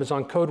tool,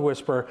 Amazon Code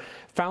Whisperer,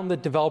 found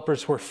that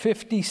developers were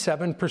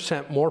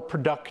 57% more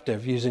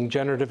productive using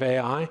generative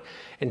AI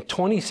and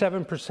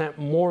 27%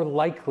 more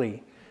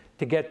likely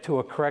to get to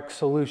a correct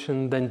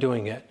solution than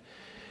doing it.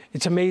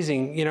 It's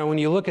amazing, when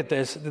you look at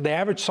this, the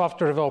average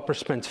software developer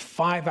spends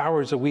 5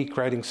 hours a week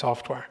writing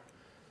software.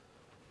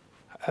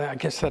 I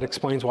guess that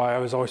explains why I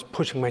was always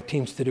pushing my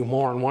teams to do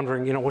more and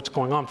wondering, what's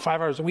going on,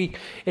 5 hours a week.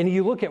 And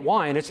you look at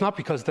why, and it's not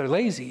because they're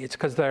lazy. It's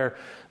because they're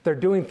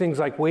doing things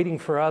like waiting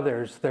for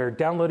others. They're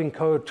downloading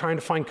code, trying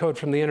to find code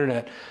from the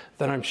internet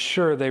that I'm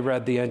sure they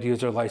read the end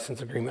user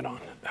license agreement on.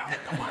 Oh,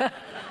 come on.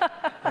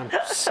 I'm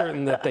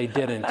certain that they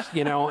didn't,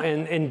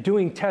 and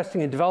doing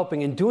testing and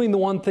developing and doing the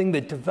one thing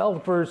that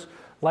developers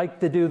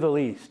like to do the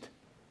least.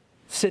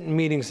 Sit in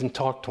meetings and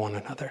talk to one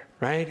another,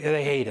 right?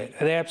 They hate it.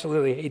 They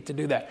absolutely hate to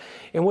do that.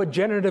 And what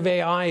generative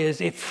AI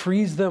is, it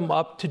frees them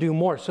up to do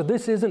more. So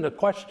this isn't a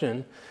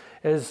question,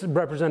 as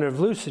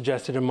Representative Lieu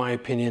suggested, in my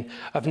opinion,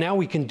 of now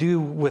we can do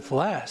with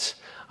less.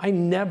 I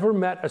never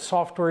met a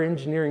software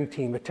engineering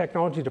team, a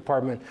technology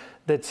department,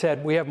 that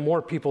said we have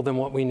more people than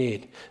what we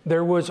need.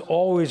 There was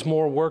always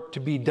more work to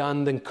be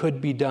done than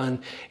could be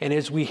done. And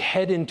as we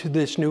head into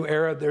this new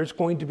era, there's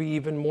going to be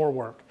even more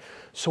work.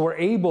 So we're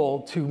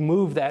able to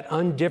move that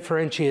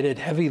undifferentiated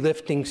heavy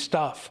lifting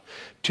stuff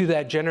to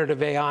that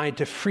generative AI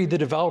to free the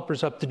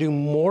developers up to do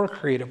more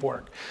creative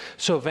work.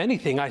 So if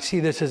anything, I see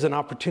this as an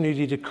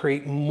opportunity to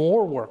create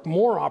more work,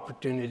 more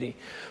opportunity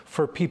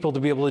for people to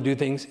be able to do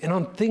things, and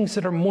on things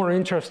that are more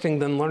interesting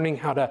than learning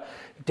how to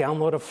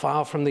download a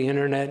file from the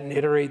internet and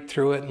iterate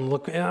through it and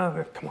look,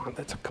 come on,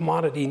 that's a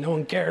commodity, no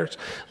one cares.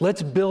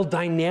 Let's build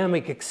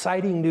dynamic,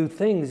 exciting new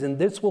things, and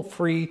this will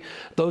free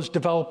those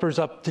developers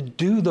up to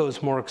do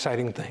those more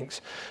exciting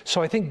things.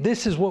 So I think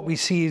this is what we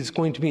see is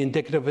going to be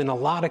indicative in a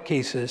lot of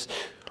cases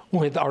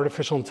with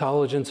artificial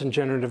intelligence and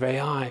generative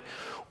AI,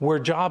 where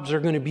jobs are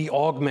going to be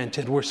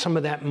augmented, where some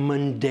of that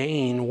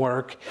mundane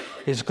work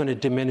is going to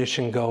diminish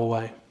and go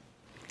away.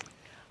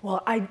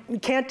 Well, I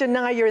can't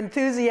deny your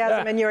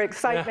enthusiasm and your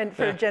excitement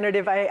for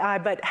generative AI,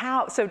 but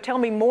so tell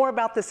me more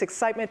about this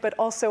excitement, but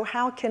also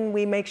how can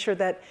we make sure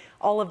that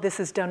all of this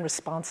is done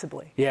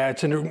responsibly? Yeah,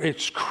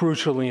 it's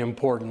crucially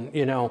important.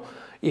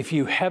 If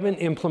you haven't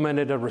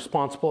implemented a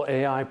responsible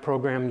AI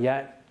program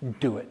yet,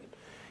 do it.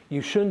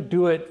 You shouldn't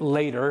do it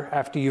later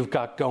after you've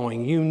got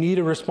going. You need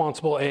a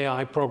responsible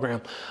AI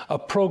program, a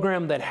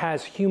program that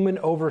has human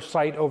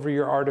oversight over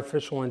your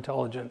artificial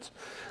intelligence,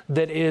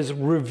 that is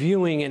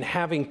reviewing and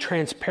having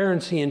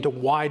transparency into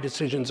why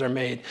decisions are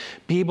made,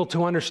 be able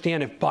to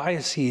understand if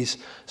biases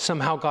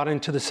somehow got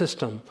into the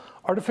system.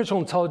 Artificial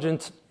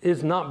intelligence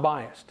is not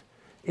biased.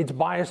 It's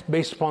biased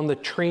based upon the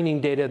training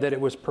data that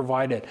it was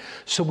provided.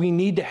 So we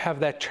need to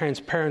have that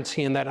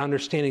transparency and that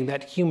understanding,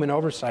 that human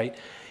oversight.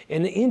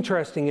 And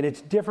interesting, and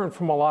it's different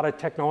from a lot of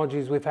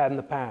technologies we've had in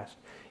the past.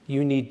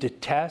 You need to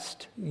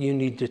test, you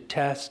need to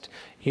test,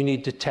 you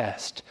need to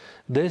test.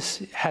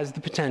 This has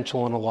the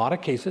potential in a lot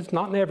of cases,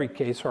 not in every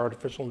case for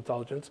artificial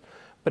intelligence,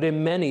 but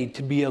in many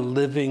to be a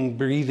living,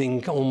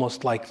 breathing,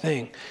 almost like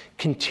thing,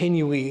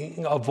 continually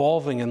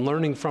evolving and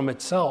learning from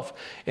itself.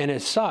 And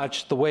as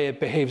such, the way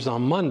it behaves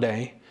on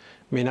Monday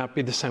may not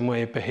be the same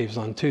way it behaves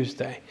on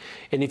Tuesday.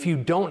 And if you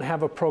don't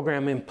have a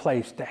program in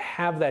place to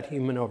have that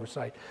human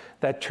oversight,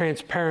 that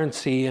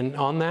transparency, and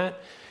on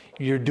that,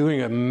 you're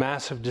doing a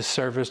massive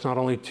disservice not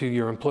only to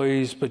your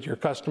employees, but your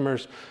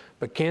customers,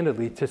 but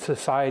candidly to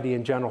society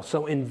in general.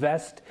 So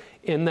invest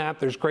in that.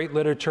 There's great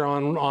literature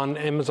on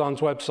Amazon's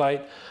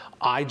website.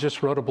 I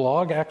just wrote a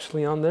blog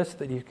actually on this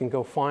that you can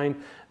go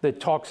find that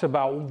talks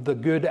about the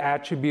good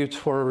attributes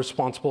for a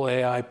responsible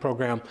AI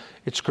program.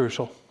 It's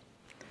crucial.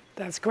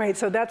 That's great.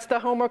 So that's the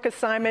homework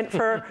assignment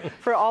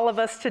for all of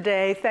us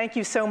today. Thank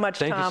you so much,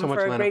 Tom,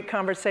 for a great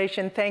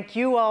conversation. Thank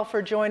you all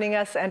for joining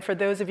us. And for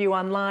those of you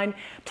online,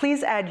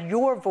 please add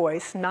your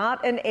voice,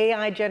 not an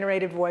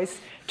AI-generated voice,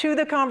 to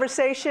the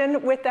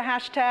conversation with the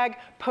hashtag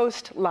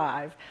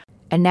 #PostLive.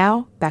 And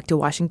now, back to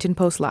Washington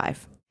Post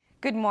Live.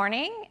 Good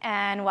morning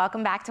and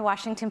welcome back to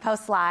Washington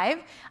Post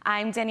Live.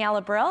 I'm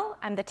Danielle Abril.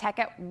 I'm the Tech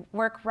at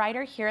Work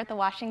writer here at the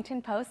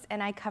Washington Post,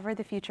 and I cover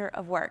the future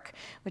of work,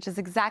 which is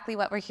exactly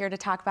what we're here to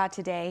talk about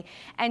today.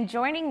 And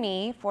joining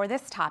me for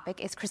this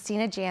topic is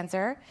Christina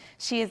Janzer.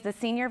 She is the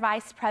Senior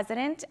Vice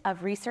President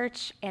of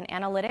Research and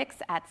Analytics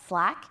at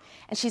Slack,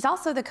 and she's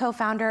also the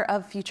co-founder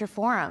of Future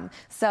Forum.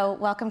 So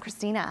welcome,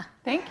 Christina.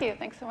 Thank you.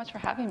 Thanks so much for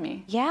having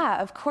me.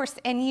 Yeah, of course.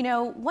 And you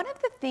know, one of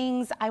the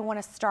things I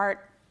want to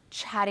start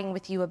chatting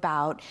with you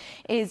about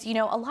is, you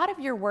know, a lot of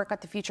your work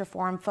at the Future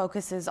Forum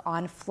focuses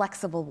on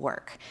flexible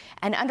work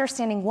and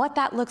understanding what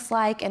that looks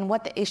like and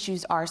what the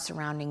issues are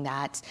surrounding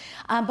that.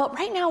 But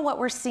right now what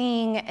we're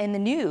seeing in the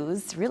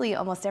news, really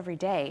almost every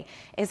day,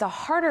 is a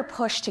harder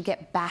push to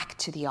get back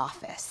to the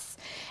office.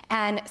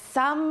 And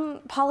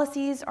some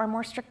policies are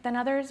more strict than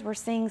others. We're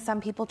seeing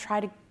some people try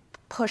to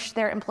push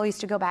their employees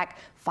to go back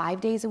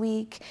 5 days a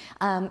week.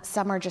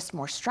 Some are just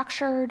more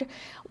structured.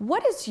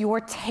 What is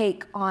your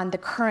take on the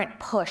current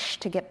push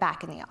to get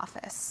back in the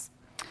office?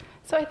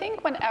 So I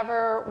think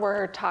whenever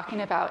we're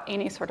talking about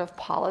any sort of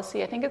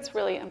policy, I think it's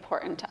really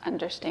important to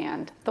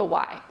understand the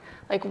why.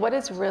 Like, what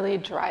is really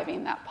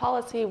driving that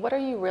policy? What are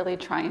you really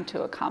trying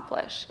to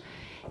accomplish?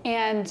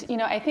 And you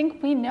know, I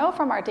think we know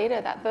from our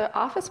data that the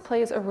office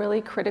plays a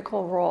really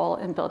critical role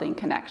in building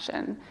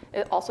connection.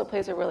 It also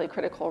plays a really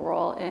critical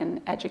role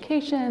in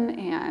education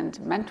and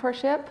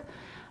mentorship,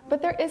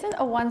 but there isn't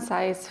a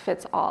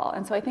one-size-fits-all.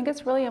 And so I think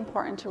it's really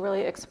important to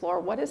really explore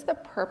what is the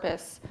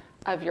purpose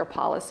of your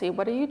policy?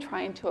 What are you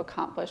trying to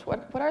accomplish?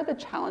 What are the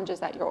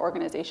challenges that your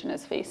organization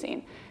is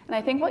facing? And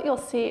I think what you'll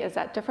see is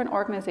that different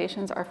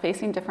organizations are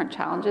facing different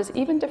challenges,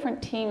 even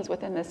different teams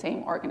within the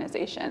same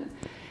organization.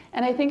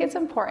 And I think it's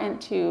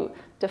important to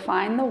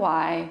define the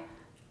why,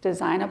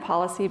 design a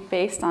policy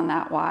based on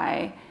that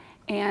why,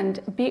 and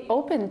be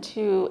open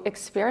to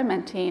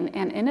experimenting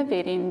and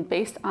innovating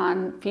based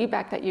on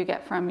feedback that you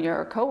get from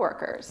your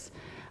coworkers.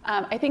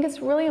 I think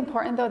it's really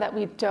important, though, that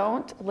we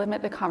don't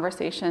limit the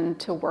conversation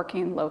to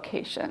working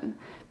location,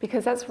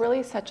 because that's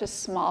really such a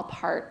small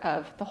part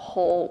of the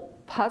whole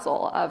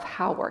puzzle of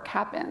how work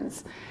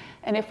happens.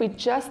 And if we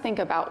just think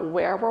about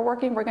where we're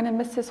working, we're going to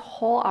miss this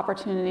whole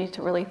opportunity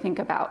to really think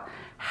about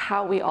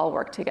how we all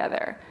work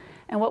together.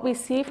 And what we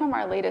see from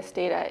our latest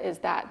data is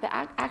that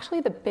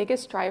actually the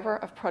biggest driver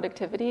of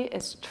productivity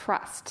is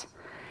trust.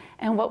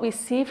 And what we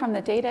see from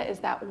the data is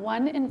that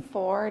 1 in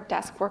 4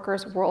 desk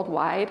workers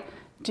worldwide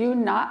do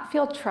not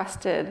feel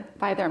trusted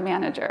by their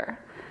manager.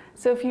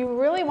 So if you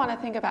really want to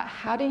think about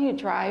how do you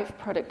drive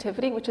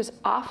productivity, which is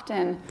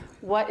often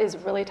what is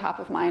really top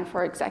of mind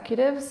for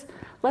executives,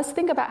 let's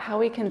think about how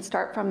we can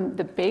start from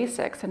the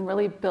basics and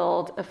really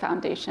build a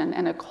foundation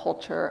and a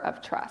culture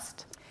of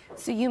trust.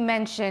 So you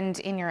mentioned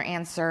in your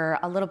answer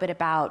a little bit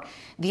about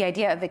the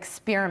idea of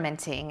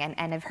experimenting,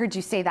 and I've heard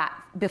you say that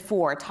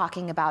before,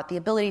 talking about the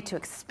ability to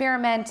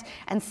experiment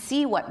and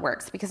see what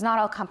works, because not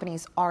all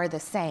companies are the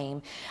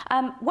same.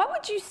 What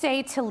would you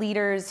say to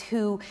leaders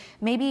who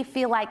maybe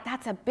feel like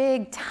that's a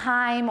big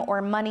time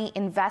or money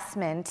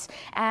investment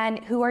and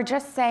who are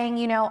just saying,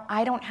 you know,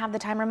 I don't have the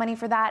time or money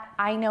for that.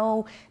 I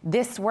know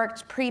this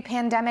worked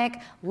pre-pandemic.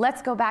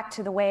 Let's go back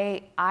to the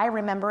way I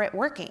remember it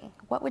working.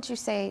 What would you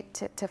say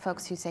to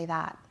folks who say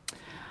that?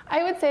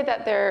 I would say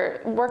that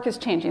their work is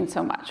changing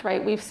so much,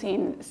 right? We've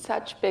seen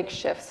such big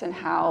shifts in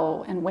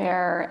how and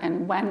where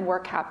and when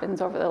work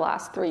happens over the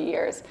last 3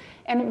 years.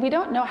 And we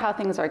don't know how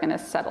things are going to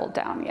settle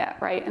down yet,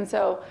 right? And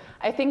so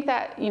I think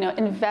that,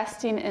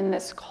 investing in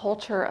this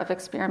culture of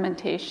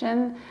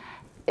experimentation,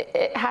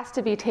 it has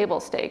to be table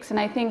stakes. And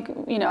I think,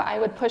 I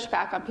would push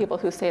back on people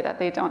who say that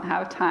they don't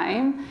have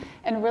time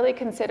and really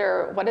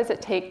consider what does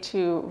it take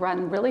to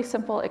run really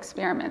simple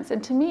experiments.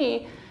 And to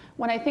me,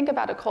 when I think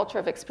about a culture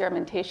of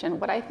experimentation,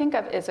 what I think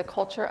of is a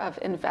culture of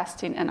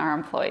investing in our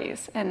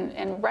employees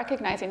and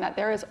recognizing that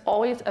there is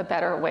always a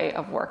better way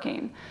of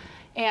working.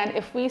 And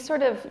if we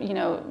sort of,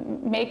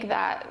 make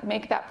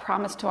that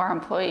promise to our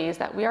employees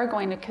that we are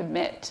going to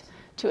commit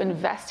to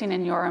investing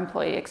in your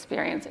employee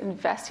experience,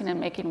 investing in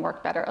making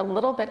work better a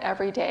little bit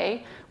every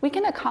day, we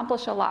can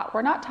accomplish a lot.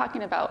 We're not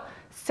talking about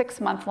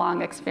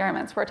 6-month-long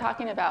experiments. We're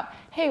talking about,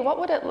 hey, what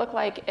would it look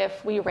like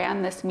if we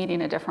ran this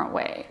meeting a different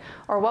way?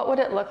 Or what would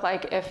it look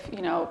like if,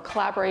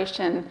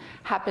 collaboration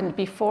happened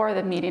before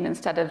the meeting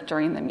instead of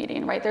during the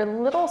meeting, right? They're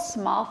little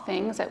small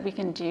things that we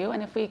can do,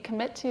 and if we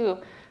commit to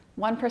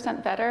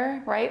 1%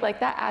 better, right? Like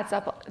that adds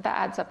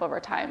up over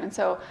time. And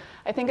so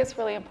I think it's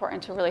really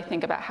important to really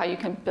think about how you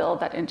can build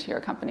that into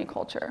your company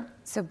culture.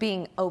 So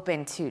being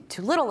open to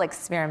little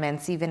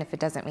experiments, even if it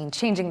doesn't mean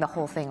changing the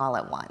whole thing all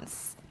at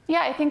once.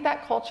 Yeah, I think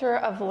that culture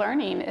of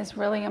learning is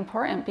really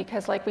important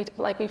because like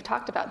we've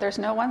talked about, there's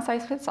no one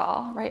size fits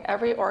all, right?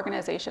 Every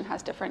organization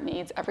has different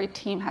needs. Every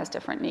team has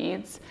different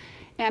needs.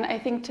 And I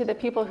think to the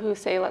people who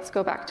say, let's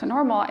go back to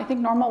normal, I think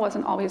normal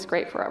wasn't always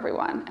great for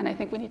everyone. And I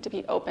think we need to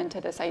be open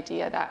to this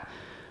idea that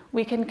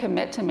we can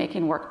commit to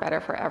making work better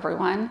for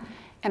everyone.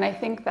 And I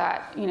think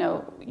that,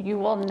 you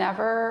will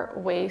never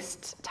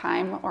waste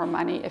time or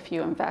money if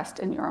you invest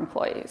in your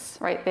employees,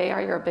 right? They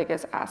are your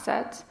biggest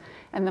asset.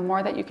 And the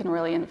more that you can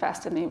really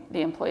invest in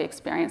the employee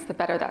experience, the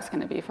better that's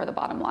going to be for the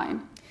bottom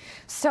line.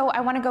 So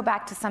I want to go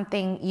back to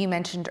something you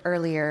mentioned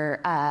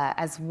earlier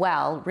as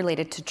well,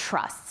 related to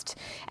trust,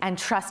 and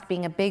trust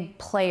being a big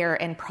player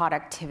in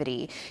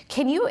productivity.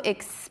 Can you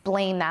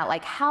explain that?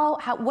 Like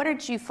what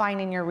did you find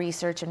in your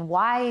research, and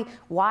why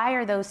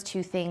are those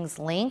two things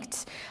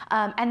linked?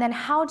 And then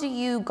how do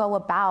you go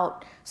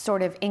about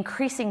sort of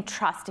increasing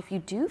trust if you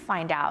do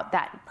find out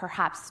that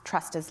perhaps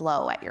trust is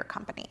low at your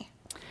company?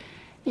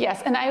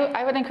 Yes, and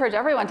I would encourage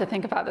everyone to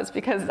think about this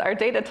because our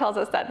data tells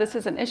us that this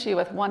is an issue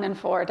with 1 in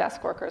 4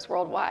 desk workers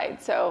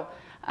worldwide. So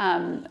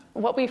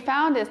what we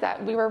found is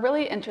that we were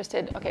really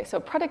interested, so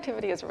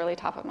productivity is really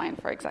top of mind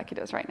for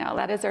executives right now.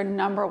 That is their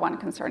number one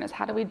concern, is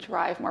how do we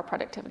drive more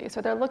productivity?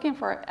 So they're looking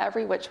for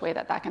every which way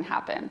that can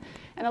happen.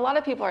 And a lot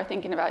of people are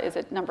thinking about, is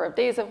it number of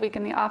days a week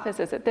in the office?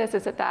 Is it this?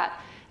 Is it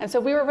that? And so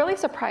we were really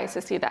surprised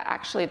to see that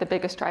actually the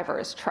biggest driver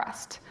is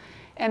trust.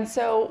 And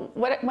so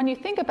when you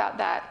think about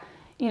that,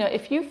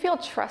 if you feel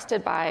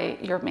trusted by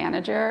your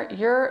manager,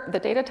 the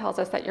data tells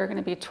us that you're going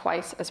to be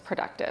twice as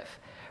productive,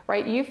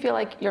 right? You feel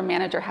like your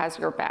manager has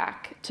your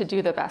back to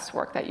do the best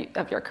work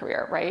of your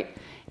career, right?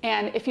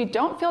 And if you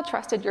don't feel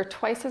trusted, you're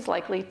twice as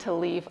likely to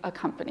leave a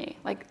company.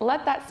 Like,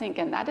 let that sink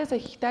in. That is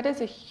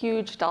a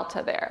huge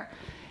delta there.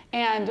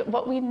 And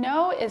what we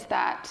know is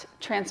that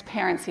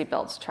transparency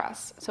builds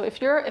trust. So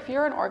if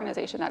you're an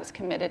organization that is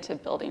committed to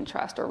building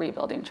trust or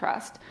rebuilding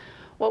trust,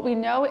 what we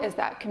know is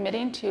that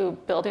committing to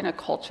building a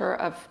culture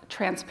of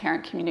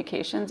transparent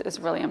communications is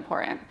really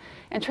important.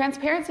 And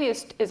transparency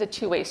is a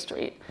two-way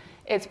street.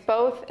 It's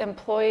both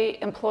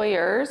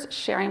employers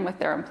sharing with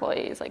their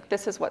employees, like,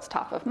 this is what's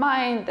top of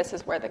mind, this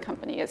is where the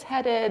company is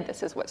headed,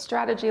 this is what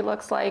strategy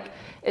looks like.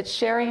 It's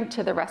sharing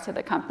to the rest of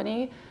the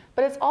company.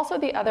 But it's also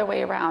the other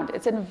way around.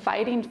 It's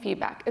inviting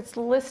feedback. It's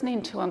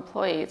listening to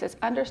employees. It's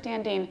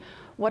understanding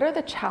what are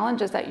the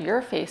challenges that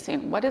you're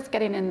facing? What is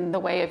getting in the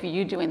way of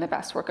you doing the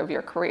best work of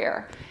your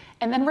career?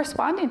 And then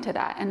responding to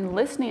that and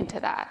listening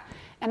to that.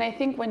 And I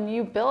think when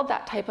you build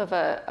that type of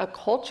a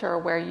culture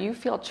where you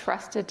feel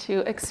trusted to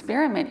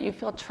experiment, you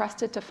feel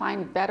trusted to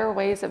find better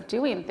ways of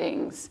doing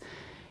things,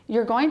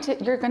 you're going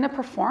to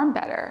perform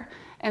better.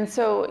 And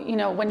so,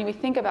 when we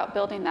think about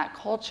building that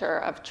culture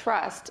of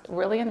trust,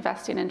 really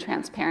investing in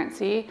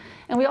transparency,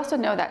 and we also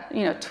know that,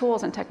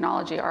 tools and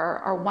technology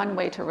are one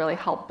way to really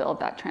help build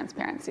that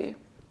transparency.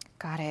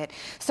 Got it.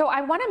 So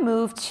I want to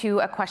move to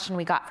a question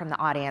we got from the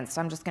audience.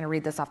 So I'm just going to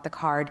read this off the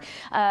card.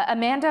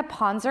 Amanda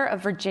Ponzer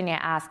of Virginia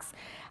asks,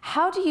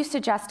 how do you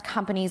suggest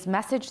companies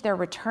message their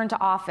return to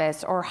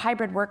office or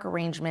hybrid work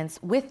arrangements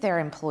with their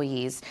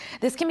employees?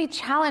 This can be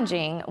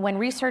challenging when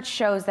research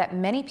shows that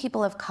many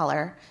people of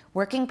color,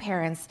 working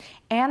parents,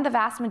 and the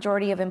vast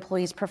majority of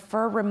employees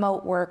prefer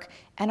remote work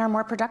and are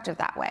more productive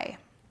that way.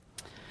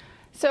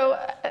 So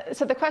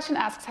the question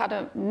asks how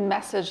to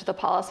message the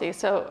policy.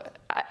 So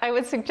I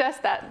would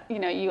suggest that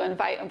you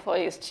invite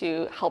employees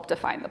to help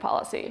define the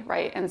policy,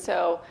 right? And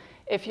so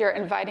if you're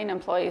inviting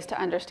employees to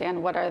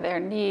understand what are their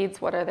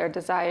needs, what are their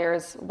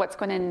desires, what's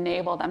going to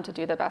enable them to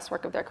do the best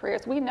work of their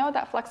careers, we know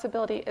that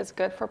flexibility is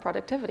good for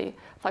productivity.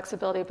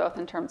 Flexibility both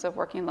in terms of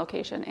working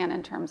location and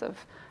in terms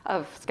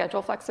of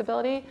schedule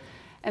flexibility.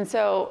 And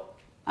so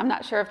I'm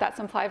not sure if that's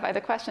implied by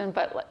the question,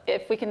 but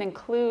if we can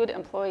include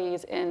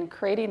employees in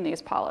creating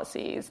these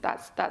policies,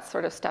 that's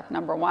sort of step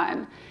number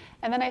one.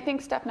 And then I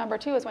think step number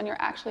two is when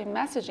you're actually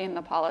messaging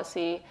the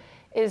policy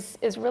is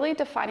really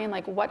defining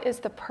like what is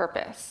the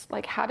purpose?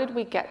 Like how did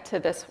we get to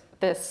this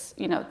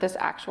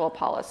actual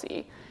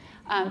policy?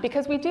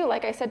 Because we do,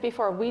 like I said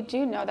before, we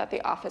do know that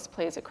the office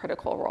plays a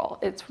critical role.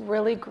 It's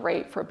really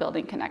great for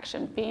building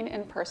connection. Being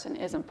in person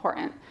is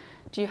important.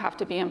 Do you have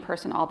to be in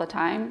person all the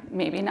time?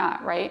 Maybe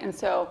not, right? And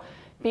so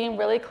being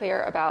really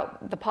clear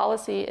about the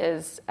policy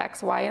is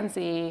X, Y, and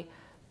Z.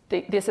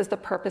 This is the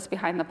purpose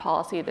behind the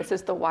policy. This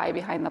is the why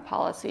behind the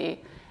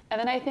policy. And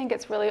then I think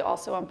it's really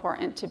also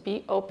important to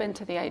be open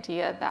to the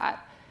idea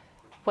that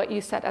what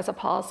you set as a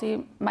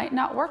policy might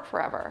not work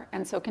forever.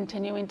 And so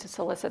continuing to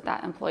solicit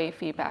that employee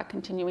feedback,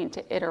 continuing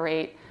to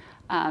iterate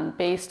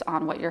based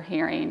on what you're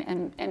hearing,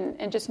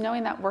 and just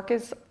knowing that work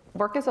is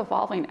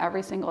evolving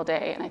every single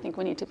day. And I think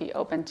we need to be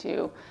open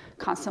to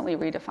constantly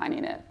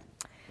redefining it.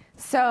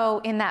 So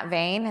in that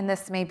vein, and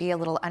this may be a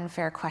little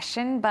unfair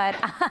question, but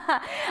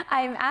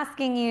I'm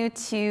asking you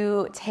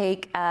to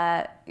take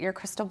your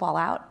crystal ball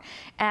out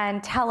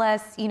and tell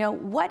us,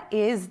 what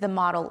is the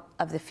model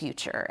of the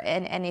future?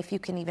 And if you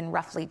can even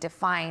roughly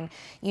define,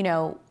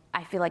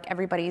 I feel like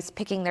everybody's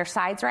picking their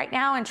sides right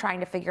now and trying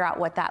to figure out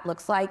what that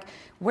looks like.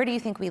 Where do you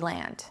think we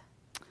land?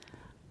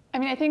 I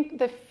mean, I think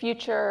the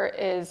future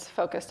is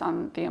focused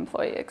on the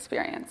employee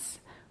experience.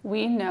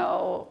 We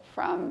know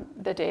from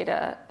the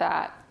data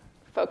that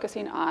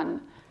focusing on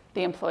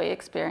the employee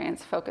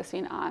experience,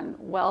 focusing on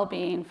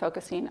well-being,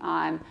 focusing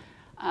on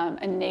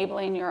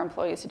enabling your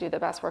employees to do the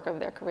best work of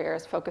their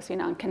careers, focusing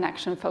on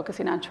connection,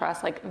 focusing on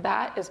trust, like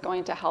that is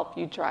going to help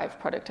you drive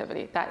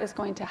productivity. That is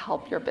going to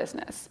help your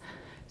business.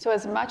 So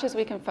as much as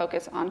we can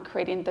focus on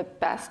creating the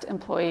best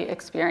employee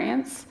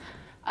experience,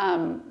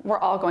 we're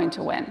all going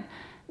to win.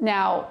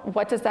 Now,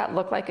 what does that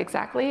look like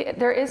exactly?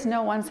 There is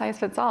no one size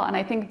fits all. And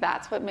I think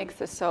that's what makes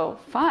this so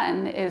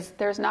fun is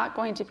there's not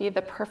going to be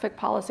the perfect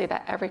policy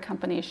that every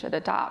company should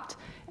adopt.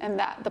 And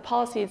that the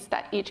policies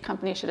that each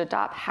company should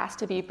adopt has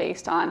to be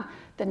based on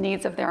the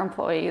needs of their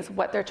employees,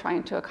 what they're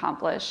trying to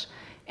accomplish,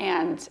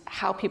 and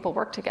how people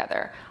work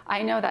together.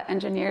 I know that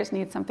engineers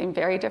need something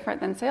very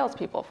different than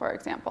salespeople, for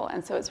example.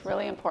 And so it's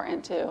really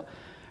important to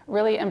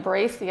really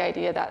embrace the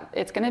idea that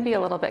it's going to be a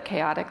little bit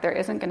chaotic. There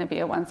isn't going to be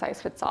a one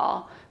size fits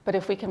all. But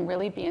if we can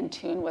really be in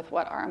tune with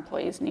what our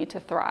employees need to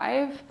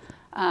thrive,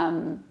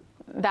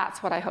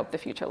 that's what I hope the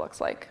future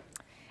looks like.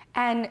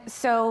 And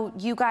so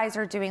you guys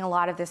are doing a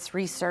lot of this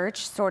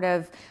research sort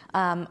of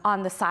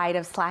on the side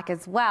of Slack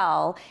as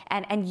well,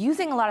 and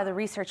using a lot of the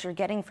research you're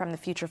getting from the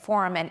Future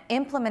Forum and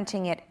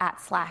implementing it at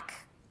Slack,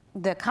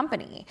 the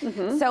company.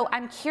 Mm-hmm. So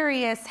I'm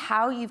curious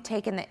how you've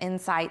taken the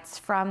insights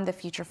from the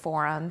Future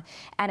Forum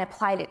and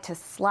applied it to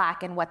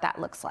Slack and what that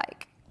looks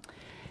like.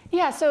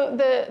 Yeah, so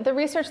the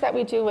research that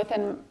we do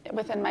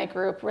within my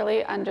group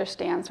really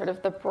understands sort of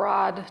the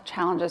broad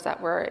challenges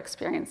that we're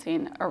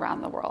experiencing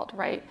around the world,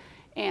 right?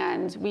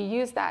 And we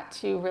use that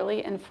to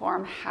really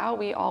inform how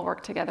we all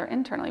work together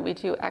internally. We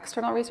do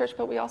external research,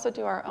 but we also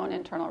do our own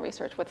internal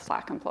research with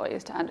Slack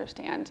employees to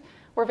understand.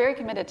 We're very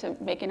committed to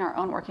making our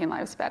own working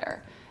lives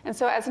better. And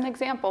so as an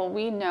example,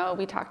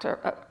 we talked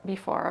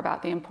before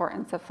about the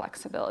importance of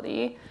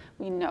flexibility.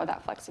 We know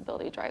that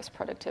flexibility drives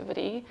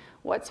productivity.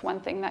 What's one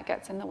thing that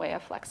gets in the way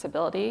of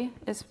flexibility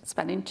is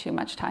spending too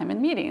much time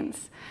in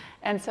meetings.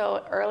 And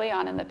so early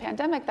on in the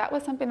pandemic, that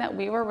was something that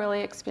we were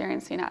really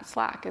experiencing at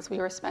Slack, is we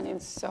were spending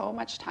so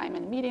much time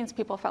in meetings.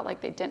 People felt like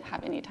they didn't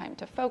have any time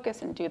to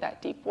focus and do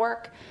that deep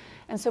work.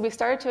 And so we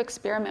started to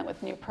experiment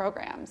with new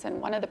programs.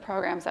 And one of the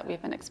programs that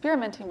we've been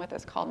experimenting with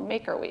is called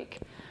Maker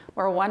Week,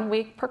 where 1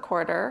 week per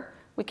quarter,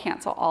 we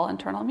cancel all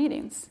internal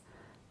meetings.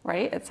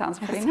 Right? It sounds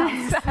pretty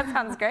nice. That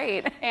sounds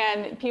great.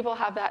 And people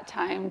have that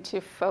time to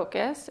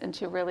focus and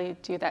to really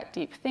do that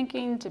deep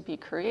thinking, to be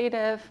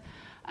creative.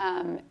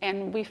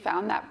 And we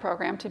found that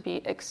program to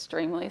be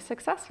extremely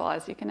successful,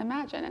 as you can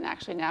imagine. And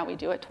actually now we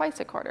do it twice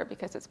a quarter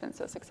because it's been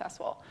so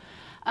successful.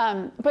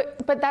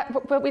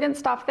 But we didn't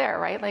stop there,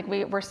 right? Like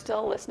we're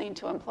still listening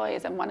to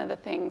employees. And one of the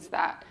things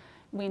that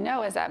we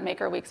know is that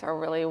Maker Weeks are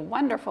really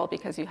wonderful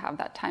because you have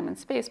that time and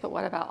space, but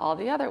what about all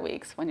the other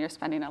weeks when you're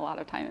spending a lot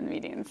of time in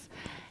meetings?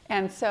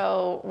 And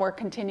so we're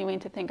continuing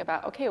to think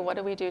about, okay, what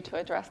do we do to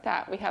address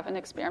that? We have an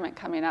experiment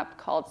coming up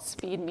called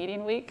Speed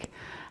Meeting Week.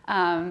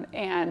 And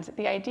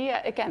the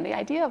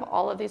idea of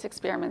all of these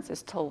experiments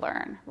is to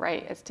learn,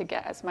 right? Is to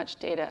get as much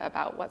data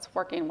about what's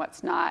working,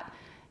 what's not.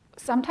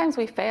 Sometimes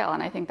we fail,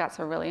 and I think that's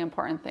a really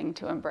important thing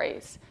to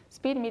embrace.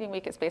 Speed Meeting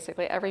Week is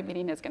basically every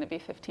meeting is going to be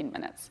 15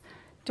 minutes.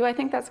 Do I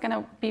think that's going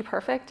to be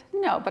perfect?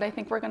 No, but I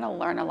think we're going to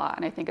learn a lot,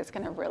 and I think it's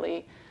going to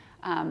really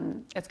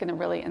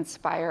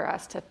inspire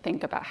us to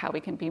think about how we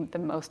can be the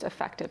most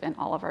effective in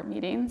all of our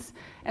meetings.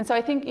 And so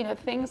I think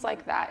things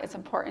like that. It's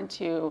important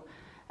to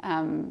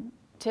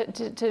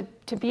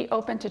be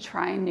open to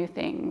trying new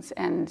things,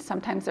 and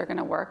sometimes they're going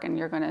to work, and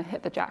you're going to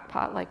hit the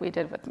jackpot like we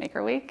did with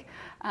Maker Week.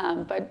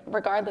 But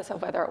regardless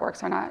of whether it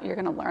works or not, you're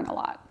going to learn a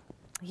lot.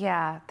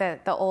 Yeah,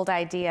 the old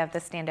idea of the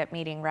stand-up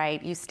meeting,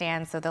 right? You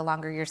stand, so the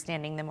longer you're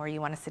standing, the more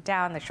you want to sit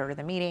down, the shorter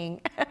the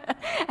meeting.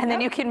 And then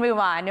you can move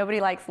on.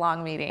 Nobody likes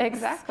long meetings.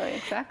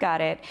 Exactly.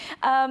 Got it.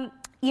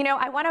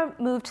 I want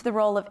to move to the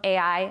role of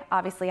AI,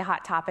 obviously a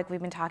hot topic.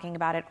 We've been talking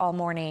about it all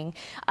morning.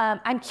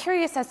 I'm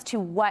curious as to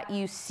what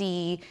you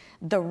see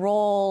the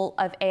role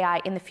of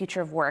AI in the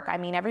future of work. I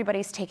mean,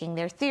 everybody's taking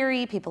their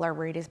theory. People are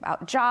worried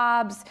about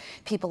jobs.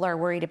 People are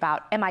worried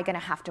about, am I going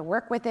to have to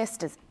work with this?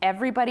 Does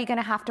everybody going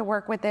to have to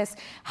work with this?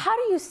 How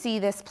do you see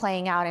this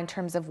playing out in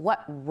terms of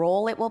what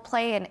role it will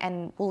play,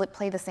 and will it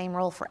play the same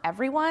role for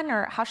everyone,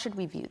 or how should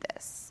we view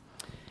this?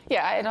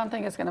 Yeah, I don't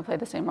think it's going to play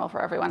the same role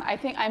for everyone. I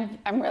think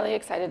I'm really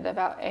excited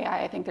about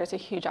AI. I think there's a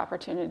huge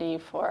opportunity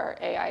for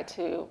AI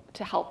to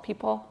help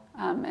people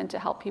and to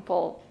help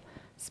people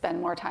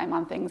spend more time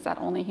on things that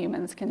only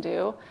humans can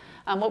do.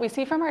 What we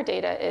see from our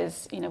data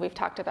is, we've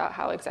talked about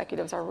how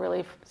executives are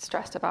really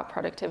stressed about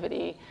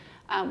productivity.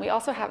 We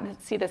also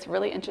see this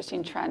really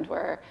interesting trend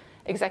where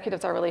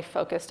executives are really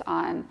focused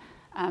on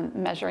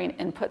measuring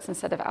inputs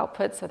instead of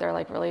outputs. So they're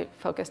really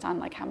focused on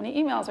how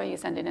many emails are you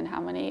sending and how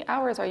many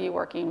hours are you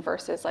working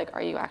versus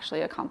are you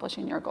actually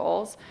accomplishing your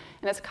goals?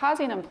 And it's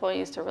causing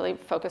employees to really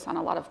focus on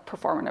a lot of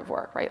performative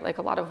work, right?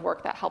 A lot of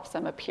work that helps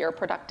them appear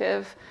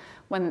productive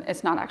when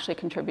it's not actually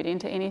contributing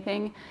to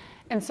anything.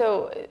 And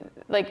so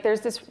there's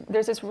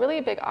this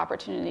really big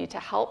opportunity to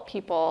help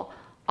people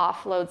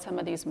offload some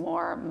of these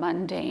more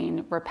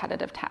mundane,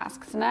 repetitive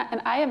tasks. And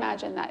I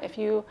imagine that if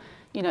you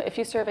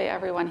survey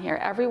everyone here,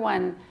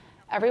 everyone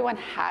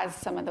has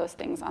some of those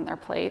things on their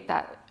plate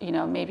that,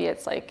 maybe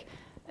it's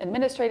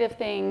administrative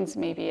things,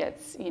 maybe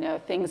it's,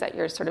 things that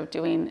you're sort of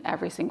doing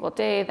every single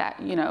day that,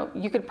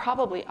 you could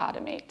probably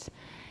automate.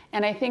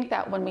 And I think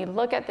that when we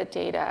look at the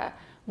data,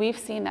 we've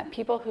seen that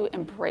people who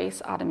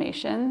embrace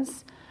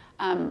automations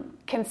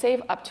can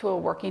save up to a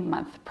working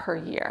month per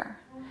year.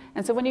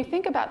 And so when you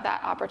think about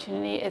that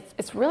opportunity,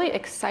 it's really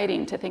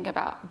exciting to think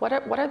about what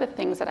are the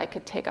things that I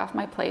could take off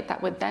my plate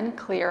that would then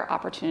clear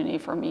opportunity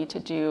for me to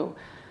do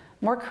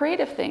more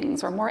creative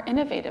things or more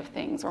innovative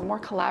things or more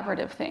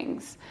collaborative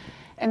things.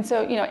 And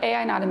so,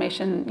 AI and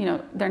automation,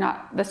 they're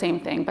not the same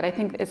thing, but I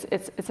think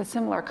it's a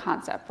similar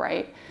concept,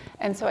 right?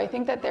 And so I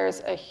think that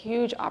there's a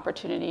huge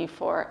opportunity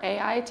for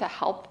AI to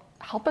help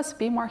us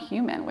be more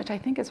human, which I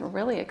think is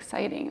really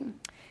exciting.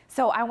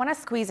 So I want to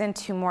squeeze in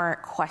 2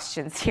 more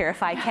questions here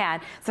if I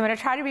can. So I'm going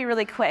to try to be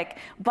really quick.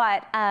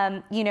 But,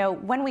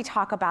 when we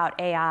talk about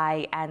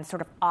AI and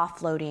sort of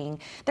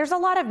offloading, there's a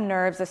lot of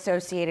nerves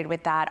associated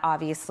with that,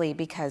 obviously,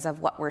 because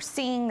of what we're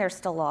seeing. There's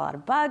still a lot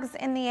of bugs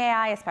in the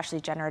AI,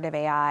 especially generative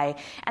AI.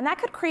 And that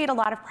could create a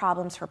lot of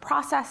problems for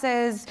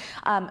processes,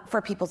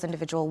 for people's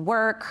individual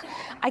work.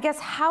 I guess,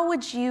 how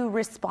would you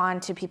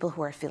respond to people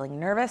who are feeling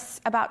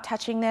nervous about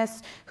touching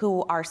this,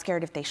 who are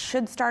scared if they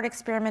should start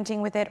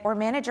experimenting with it, or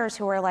managers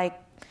who are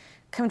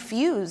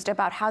confused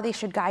about how they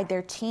should guide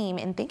their team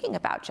in thinking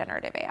about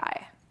generative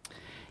AI?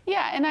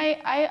 Yeah, and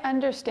I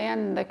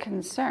understand the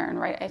concern,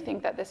 right? I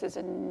think that this is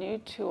a new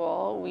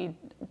tool.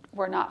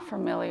 We're not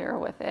familiar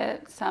with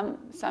it.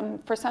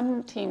 For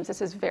some teams,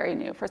 this is very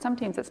new. For some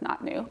teams, it's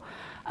not new.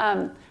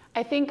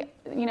 I think,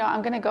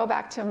 I'm going to go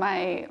back to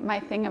my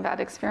thing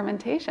about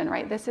experimentation,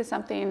 right? This is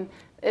something,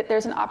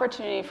 there's an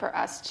opportunity for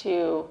us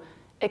to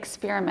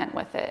experiment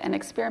with it and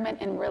experiment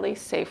in really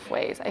safe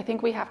ways. I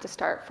think we have to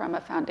start from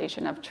a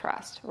foundation of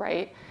trust,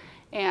 right?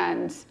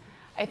 And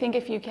I think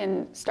if you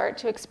can start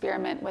to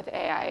experiment with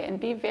AI and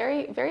be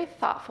very, very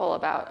thoughtful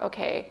about,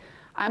 okay,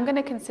 I'm going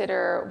to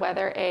consider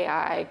whether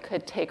AI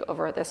could take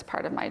over this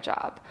part of my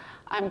job.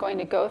 I'm going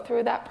to go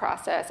through that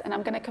process and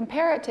I'm going to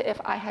compare it to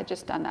if I had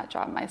just done that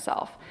job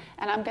myself.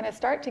 And I'm going to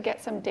start to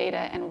get some data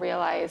and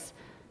realize,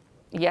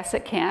 yes,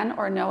 it can,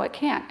 or no, it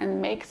can't,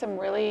 and make some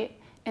really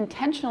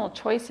intentional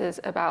choices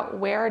about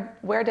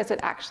where does it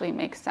actually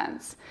make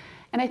sense.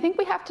 And I think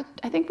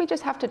we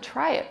just have to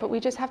try it, but we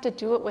just have to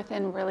do it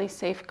within really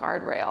safe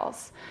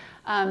guardrails.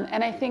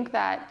 And I think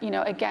that,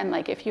 again,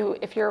 if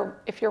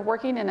you're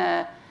working in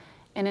an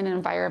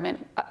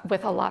environment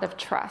with a lot of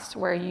trust,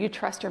 where you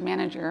trust your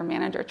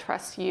manager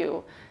trusts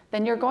you,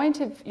 then you're going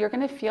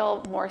to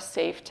feel more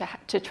safe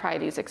to try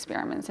these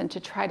experiments and to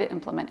try to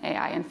implement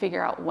AI and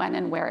figure out when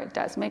and where it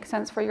does make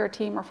sense for your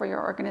team or for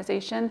your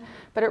organization.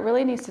 But it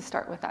really needs to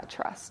start with that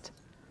trust.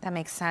 That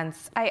makes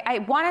sense. I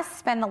want to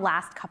spend the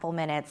last couple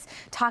minutes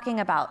talking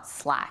about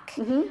Slack.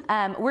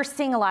 Mm-hmm. We're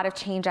seeing a lot of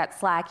change at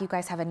Slack. You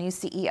guys have a new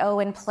CEO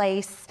in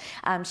place.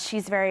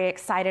 She's very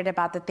excited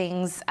about the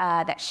things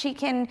that she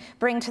can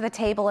bring to the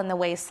table and the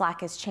way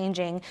Slack is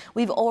changing.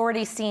 We've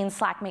already seen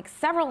Slack make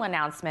several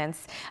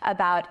announcements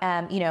about,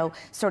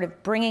 sort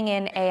of bringing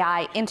in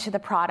AI into the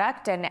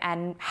product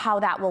and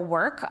how that will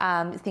work.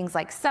 Things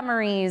like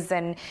summaries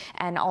and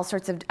all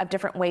sorts of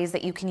different ways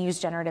that you can use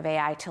generative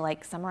AI to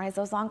summarize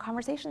those long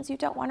conversations you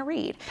don't want to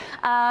read.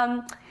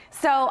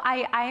 So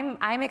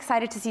I'm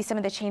excited to see some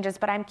of the changes,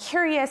 but I'm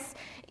curious,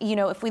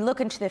 if we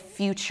look into the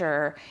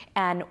future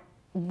and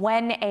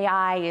when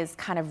AI is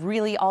kind of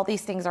really, all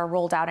these things are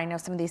rolled out. I know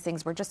some of these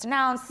things were just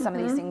announced. Some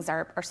of these things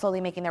are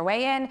slowly making their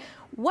way in.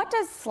 What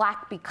does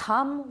Slack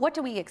become? What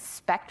do we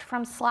expect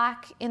from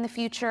Slack in the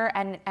future?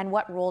 And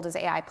what role does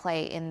AI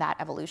play in that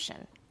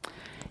evolution?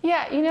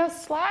 Yeah,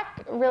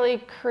 Slack really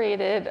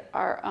created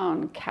our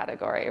own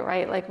category,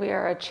 right? Like, we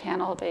are a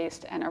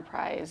channel-based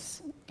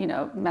enterprise,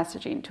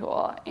 messaging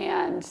tool.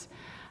 And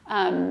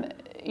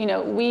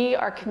we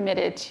are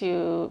committed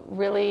to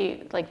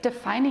really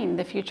defining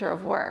the future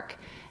of work.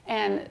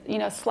 And,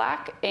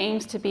 Slack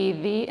aims to be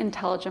the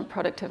intelligent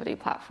productivity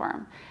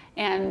platform.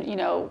 And,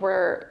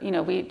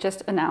 we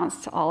just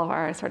announced all of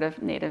our sort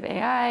of native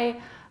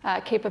AI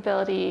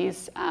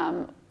capabilities,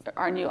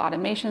 our new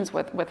automations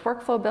with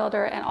Workflow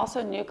Builder, and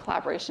also new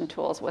collaboration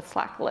tools with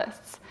Slack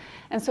lists.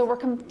 And so we're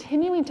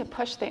continuing to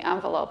push the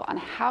envelope on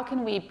how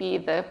can we be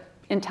the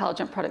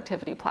intelligent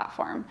productivity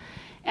platform.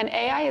 And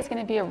AI is going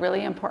to be a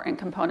really important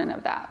component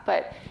of that.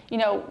 But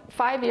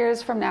 5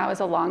 years from now is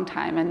a long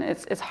time, and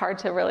it's hard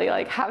to really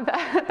have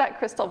that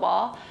crystal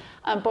ball.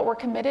 But we're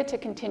committed to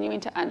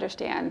continuing to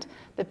understand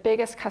the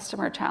biggest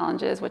customer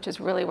challenges, which is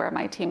really where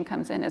my team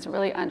comes in, is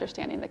really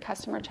understanding the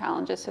customer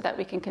challenges so that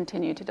we can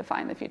continue to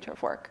define the future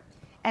of work.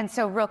 And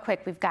so real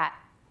quick, we've got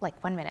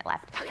 1 minute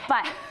left. Okay.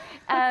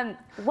 But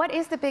what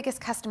is the biggest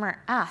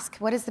customer ask?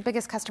 What is the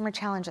biggest customer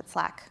challenge at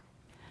Slack?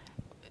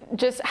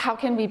 Just how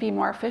can we be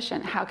more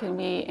efficient? How can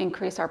we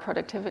increase our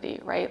productivity,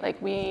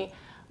 right?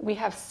 We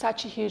have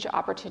such a huge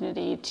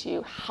opportunity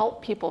to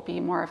help people be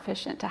more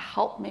efficient, to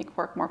help make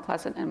work more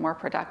pleasant and more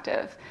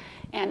productive.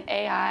 And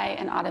AI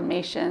and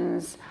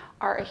automations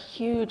are a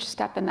huge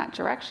step in that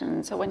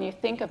direction. So when you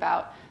think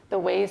about the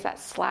ways that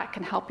Slack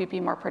can help you be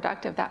more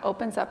productive, that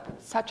opens up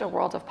such a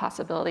world of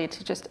possibility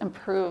to just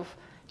improve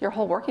your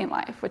whole working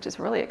life, which is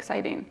really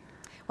exciting.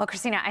 Well,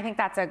 Christina, I think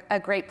that's a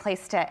great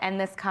place to end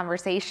this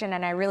conversation,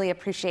 and I really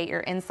appreciate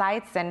your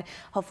insights, and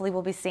hopefully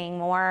we'll be seeing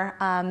more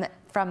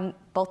from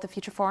both the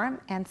Future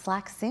Forum and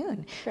Slack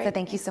soon. Great. So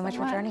thank you so much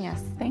for joining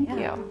us. Thank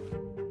you.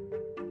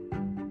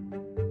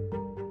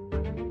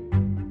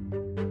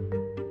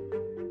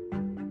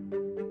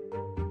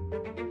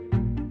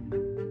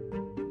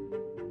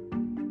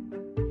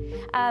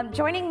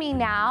 Joining me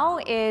now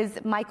is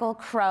Michael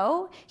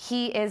Crow.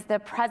 He is the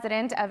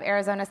president of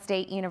Arizona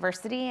State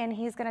University, and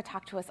he's going to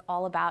talk to us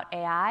all about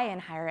AI and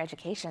higher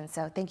education.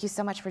 So thank you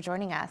so much for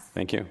joining us.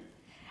 Thank you.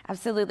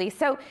 Absolutely.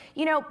 So,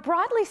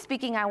 broadly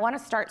speaking, I want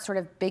to start sort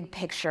of big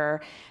picture.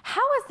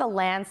 How has the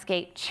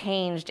landscape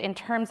changed in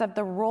terms of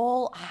the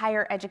role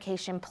higher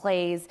education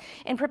plays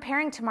in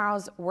preparing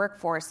tomorrow's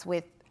workforce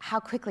with how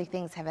quickly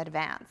things have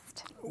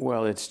advanced?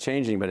 Well, it's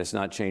changing, but it's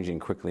not changing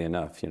quickly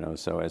enough,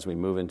 So as we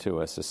move into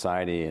a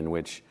society in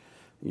which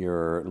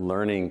your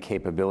learning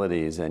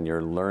capabilities and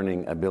your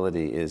learning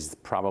ability is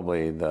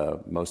probably the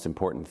most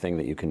important thing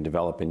that you can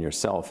develop in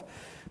yourself,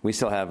 we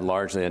still have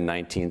largely a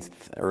 19th,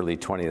 early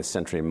 20th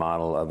century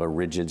model of a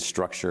rigid,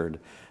 structured,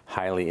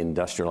 highly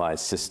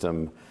industrialized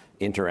system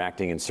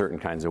interacting in certain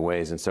kinds of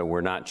ways. And so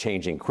we're not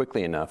changing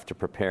quickly enough to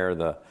prepare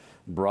the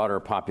broader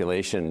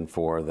population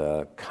for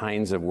the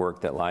kinds of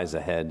work that lies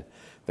ahead,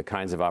 the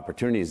kinds of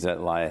opportunities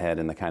that lie ahead,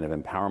 and the kind of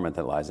empowerment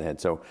that lies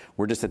ahead. So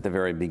we're just at the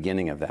very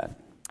beginning of that.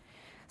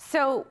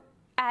 So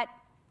at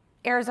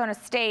Arizona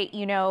State,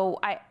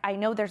 I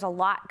know there's a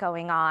lot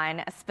going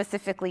on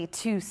specifically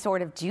to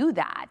sort of do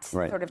that,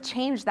 right, sort of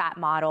change that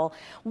model.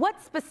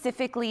 What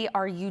specifically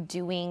are you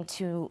doing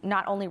to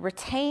not only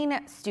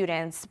retain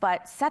students,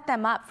 but set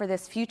them up for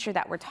this future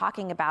that we're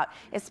talking about,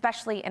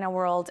 especially in a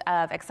world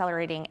of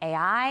accelerating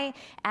AI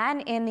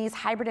and in these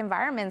hybrid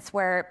environments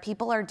where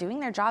people are doing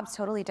their jobs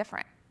totally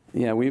different?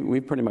 Yeah,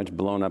 we've pretty much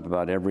blown up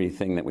about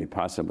everything that we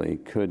possibly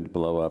could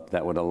blow up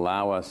that would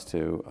allow us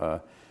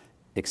to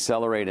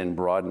accelerate and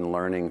broaden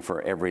learning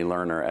for every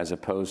learner, as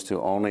opposed to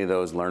only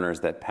those learners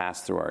that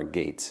pass through our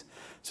gates.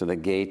 So the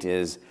gate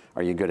is,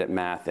 are you good at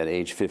math at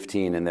age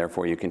 15, and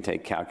therefore you can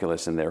take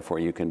calculus, and therefore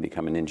you can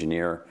become an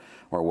engineer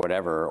or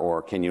whatever?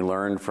 Or can you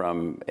learn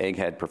from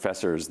egghead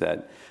professors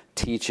that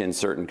teach in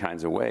certain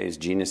kinds of ways,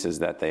 geniuses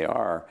that they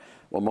are?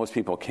 Well, most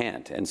people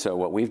can't. And so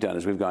what we've done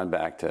is we've gone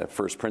back to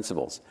first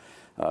principles.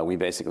 We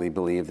basically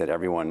believe that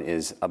everyone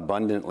is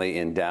abundantly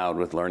endowed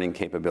with learning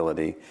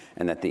capability,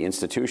 and that the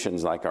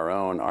institutions like our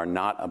own are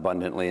not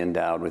abundantly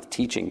endowed with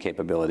teaching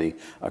capability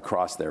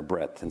across their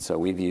breadth. And so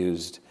we've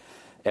used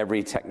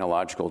every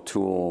technological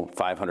tool,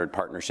 500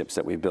 partnerships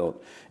that we've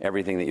built,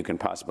 everything that you can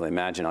possibly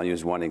imagine. I'll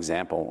use one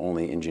example,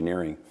 only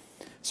engineering.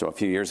 So a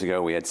few years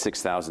ago, we had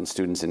 6,000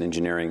 students in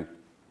engineering,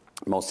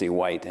 mostly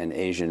white and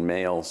Asian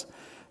males,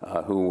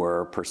 who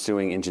were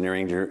pursuing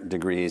engineering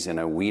degrees in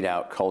a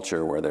weed-out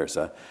culture where there's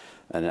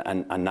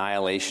an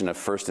annihilation of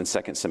first and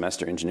second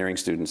semester engineering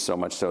students, so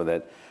much so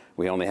that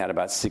we only had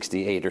about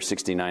 68 or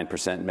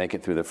 69% make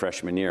it through the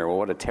freshman year. Well,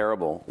 what a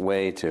terrible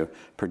way to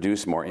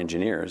produce more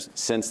engineers.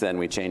 Since then,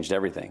 we changed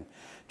everything.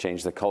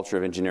 Changed the culture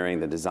of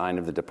engineering, the design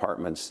of the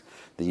departments,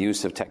 the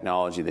use of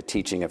technology, the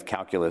teaching of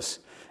calculus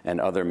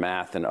and other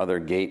math and other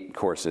gate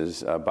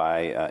courses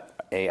by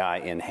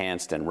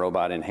AI-enhanced and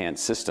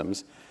robot-enhanced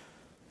systems.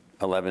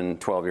 11,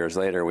 12 years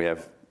later, we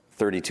have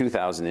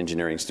 32,000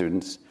 engineering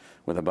students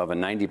with above a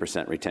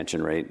 90%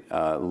 retention rate,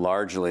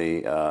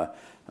 largely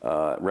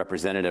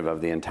representative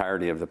of the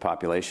entirety of the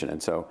population.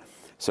 And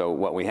so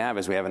what we have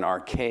is we have an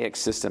archaic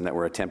system that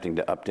we're attempting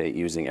to update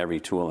using every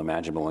tool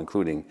imaginable,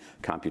 including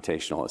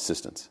computational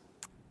assistance.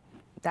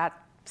 That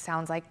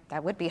sounds like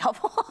that would be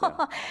helpful.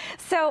 Yeah.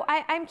 So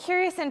I'm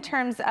curious in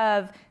terms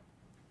of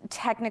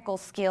technical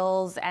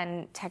skills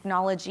and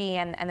technology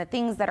and the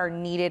things that are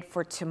needed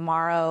for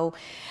tomorrow.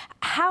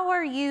 How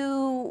are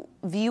you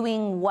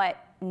viewing what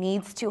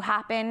needs to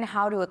happen,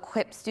 how to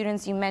equip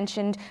students? You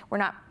mentioned we're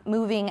not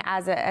moving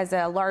as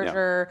a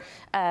larger,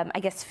 I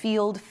guess,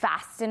 field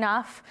fast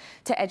enough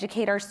to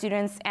educate our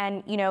students.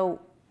 And, you know,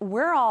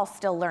 we're all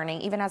still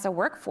learning, even as a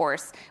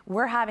workforce.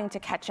 We're having to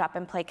catch up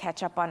and play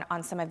catch up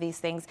on some of these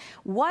things.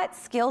 What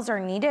skills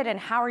are needed, and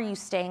how are you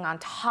staying on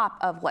top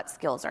of what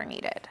skills are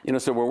needed? You know,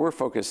 so where we're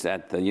focused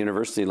at the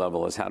university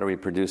level is how do we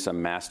produce a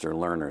master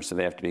learner? So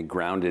they have to be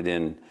grounded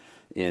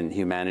in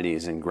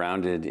humanities and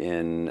grounded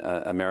in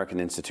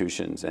American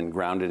institutions and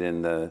grounded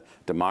in the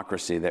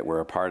democracy that we're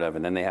a part of.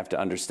 And then they have to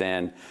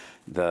understand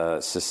the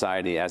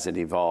society as it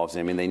evolves.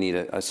 I mean, they need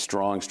a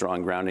strong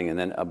grounding. And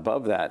then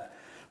above that,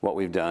 what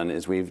we've done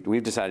is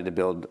we've decided to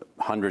build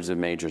hundreds of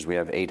majors. We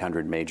have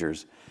 800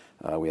 majors.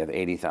 We have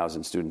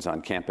 80,000 students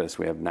on campus.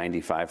 We have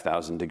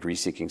 95,000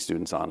 degree-seeking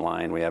students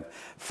online. We have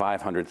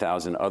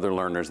 500,000 other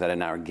learners that are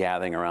now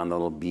gathering around the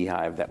little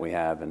beehive that we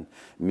have, and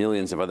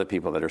millions of other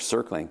people that are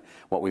circling.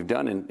 What we've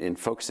done in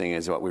focusing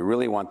is what we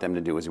really want them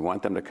to do is we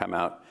want them to come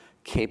out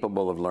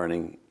capable of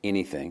learning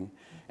anything.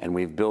 And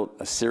we've built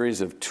a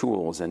series of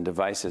tools and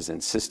devices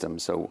and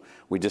systems. So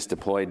we just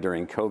deployed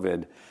during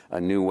COVID a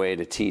new way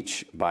to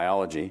teach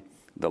biology,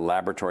 the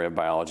laboratory of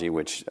biology,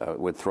 which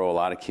would throw a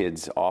lot of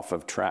kids off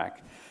of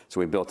track. So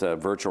we built a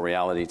virtual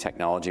reality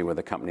technology with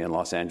a company in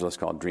Los Angeles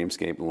called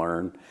Dreamscape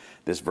Learn.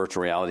 This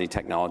virtual reality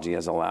technology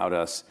has allowed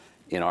us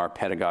in our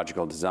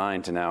pedagogical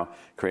design to now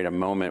create a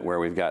moment where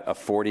we've got a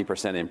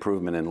 40%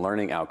 improvement in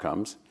learning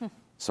outcomes.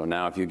 So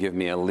now if you give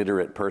me a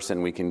literate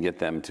person, we can get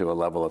them to a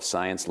level of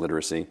science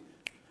literacy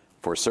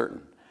for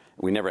certain.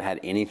 We never had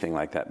anything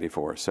like that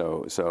before.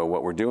 So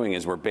what we're doing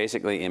is we're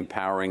basically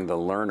empowering the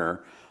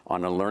learner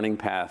on a learning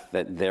path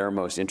that they're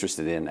most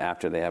interested in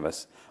after they have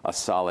a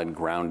solid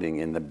grounding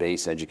in the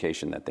base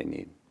education that they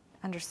need.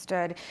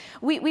 Understood.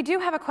 We do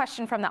have a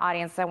question from the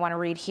audience that I want to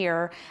read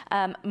here.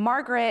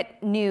 Margaret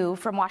New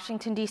from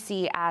Washington,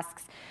 D.C.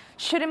 asks,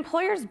 should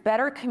employers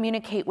better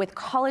communicate with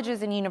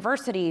colleges and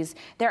universities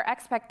their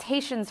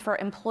expectations for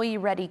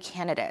employee-ready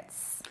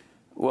candidates?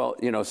 Well,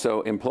 you know,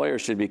 so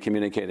employers should be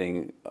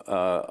communicating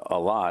a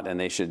lot, and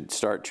they should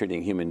start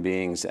treating human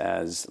beings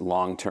as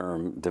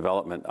long-term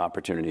development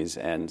opportunities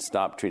and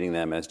stop treating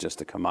them as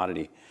just a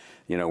commodity,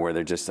 you know, where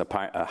they're just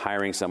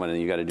hiring someone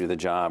and you got to do the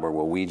job, or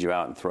we'll weed you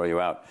out and throw you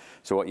out.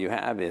 So what you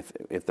have,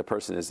 if the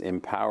person is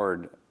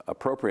empowered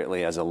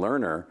appropriately as a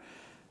learner,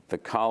 the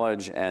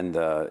college and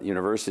the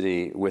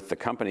university with the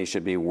company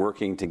should be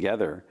working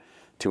together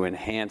to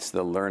enhance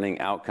the learning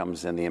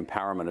outcomes and the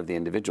empowerment of the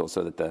individual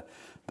so that the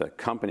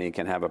company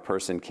can have a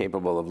person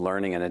capable of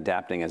learning and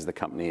adapting as the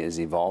company is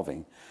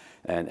evolving.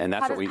 And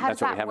that's what we have. How does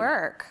that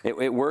work?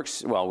 It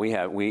works well.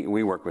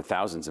 We work with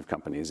thousands of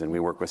companies, and we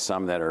work with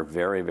some that are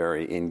very,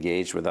 very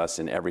engaged with us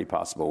in every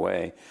possible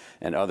way,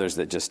 and others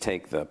that just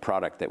take the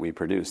product that we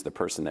produce, the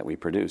person that we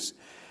produce.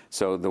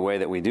 So the way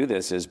that we do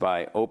this is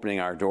by opening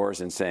our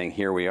doors and saying,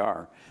 here we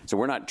are. So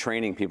we're not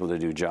training people to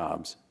do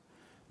jobs.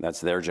 That's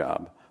their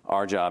job.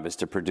 Our job is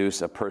to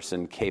produce a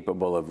person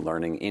capable of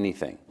learning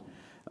anything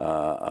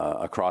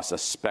across a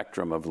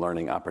spectrum of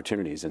learning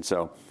opportunities. And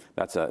so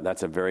that's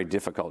a very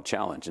difficult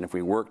challenge. And if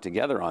we work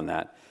together on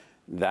that,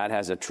 that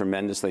has a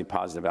tremendously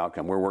positive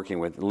outcome. We're working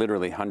with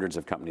literally hundreds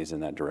of companies in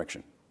that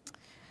direction.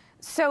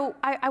 So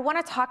I want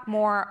to talk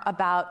more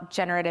about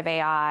generative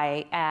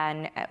AI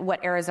and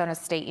what Arizona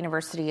State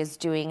University is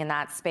doing in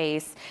that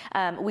space.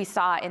 We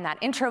saw in that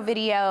intro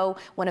video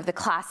one of the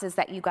classes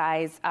that you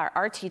guys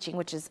are teaching,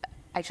 which is,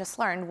 I just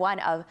learned, one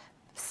of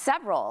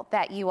several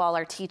that you all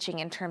are teaching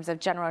in terms of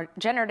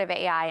generative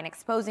AI and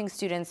exposing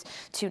students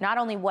to not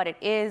only what it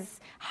is,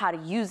 how to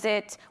use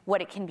it,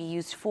 what it can be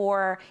used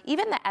for,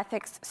 even the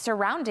ethics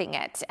surrounding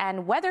it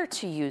and whether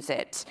to use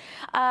it.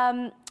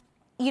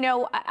 You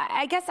know,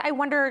 I guess I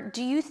wonder,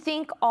 do you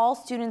think all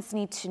students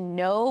need to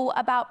know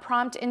about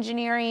prompt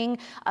engineering,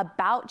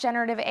 about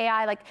generative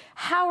AI? Like,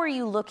 how are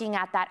you looking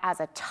at that as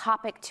a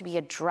topic to be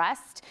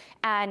addressed?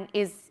 And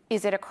is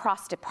it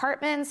across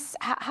departments?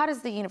 How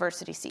does the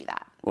university see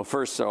that? Well,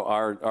 first, so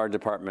our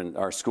department,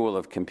 our School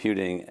of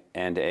Computing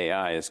and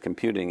AI is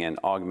computing and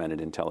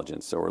augmented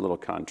intelligence. So we're a little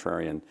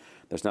contrarian.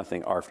 There's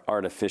nothing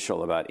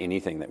artificial about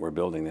anything that we're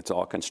building. It's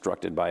all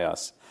constructed by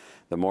us.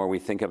 The more we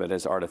think of it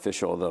as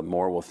artificial, the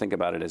more we'll think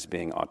about it as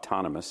being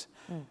autonomous.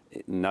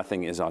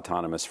 Nothing is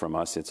autonomous from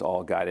us. It's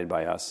all guided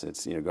by us.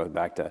 It's, you know, goes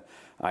back to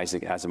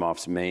Isaac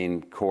Asimov's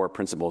main core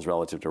principles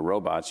relative to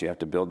robots. You have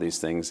to build these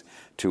things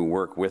to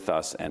work with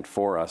us and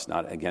for us,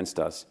 not against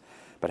us.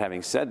 But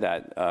having said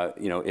that,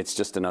 you know, it's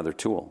just another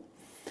tool.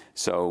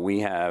 So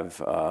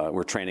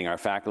we're training our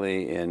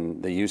faculty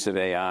in the use of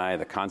AI,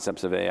 the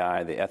concepts of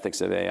AI, the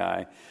ethics of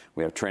AI.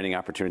 We have training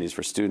opportunities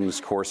for students,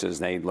 courses.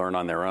 They learn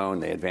on their own.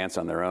 They advance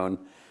on their own.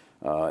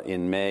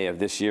 In May of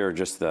this year,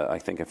 I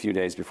think a few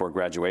days before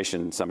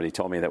graduation, somebody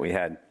told me that we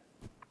had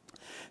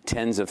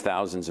tens of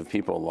thousands of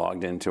people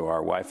logged into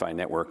our Wi-Fi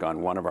network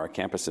on one of our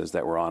campuses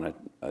that were on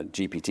a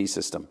GPT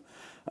system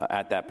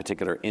at that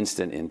particular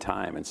instant in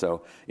time. And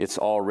so it's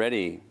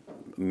already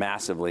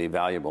massively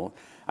valuable.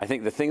 I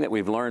think the thing that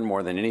we've learned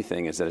more than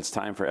anything is that it's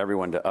time for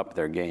everyone to up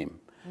their game.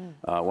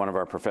 One of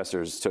our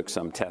professors took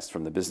some tests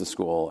from the business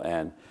school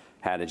and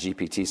had a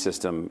GPT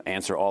system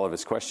answer all of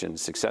his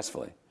questions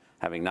successfully,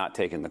 having not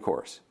taken the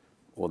course.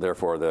 Well,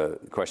 therefore, the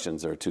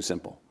questions are too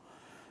simple.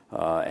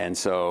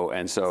 So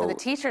the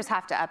teachers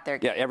have to up their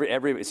game.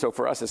 Yeah, so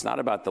for us, it's not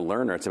about the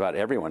learner, it's about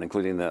everyone,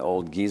 including the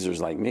old geezers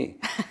like me.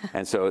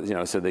 And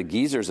so, so the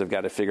geezers have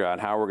got to figure out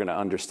how we're going to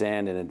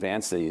understand and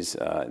advance these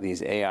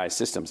AI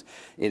systems.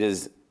 It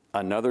is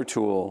another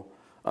tool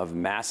of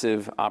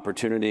massive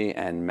opportunity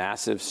and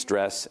massive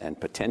stress and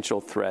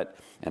potential threat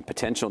and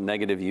potential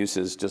negative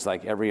uses, just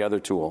like every other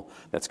tool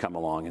that's come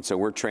along. And so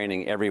we're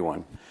training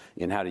everyone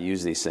in how to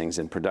use these things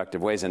in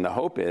productive ways. And the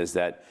hope is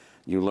that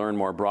you learn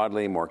more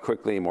broadly, more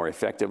quickly, more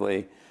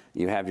effectively.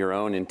 You have your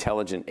own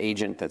intelligent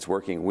agent that's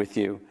working with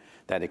you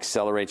that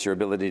accelerates your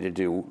ability to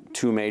do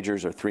 2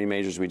 majors or 3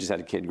 majors. We just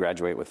had a kid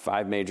graduate with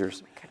 5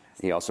 majors.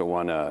 He also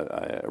won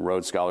a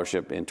Rhodes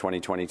Scholarship in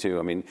 2022.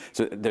 I mean,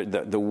 so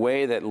the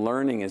way that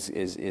learning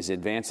is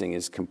advancing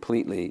is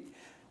completely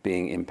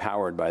being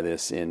empowered by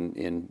this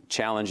in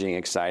challenging,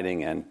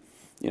 exciting, and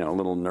a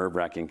little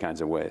nerve-wracking kinds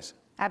of ways.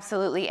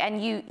 Absolutely.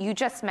 And you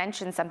just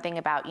mentioned something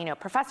about,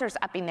 professors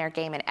upping their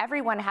game and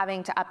everyone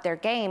having to up their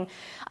game.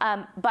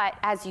 But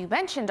as you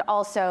mentioned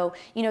also,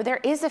 there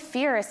is a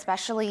fear,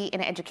 especially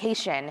in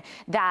education,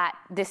 that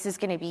this is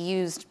going to be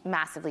used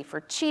massively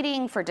for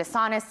cheating, for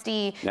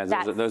dishonesty. Yeah,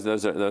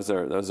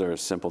 those are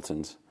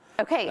simpletons.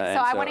 Okay, so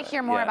I want to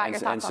hear more about your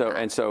thoughts on that.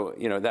 And so,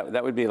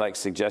 that would be like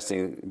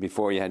suggesting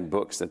before you had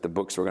books that the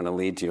books were going to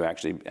lead to you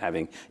actually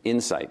having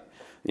insight.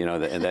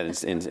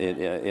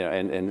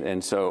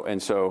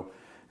 So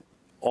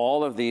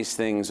all of these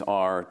things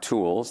are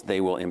tools.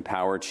 They will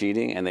empower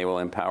cheating and they will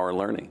empower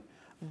learning.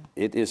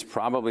 It is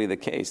probably the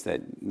case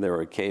that there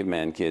were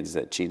caveman kids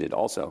that cheated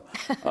also,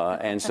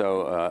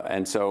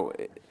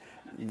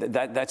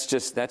 that's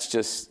just.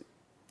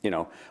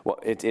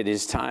 It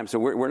is time. So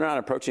we're not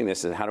approaching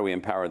this as how do we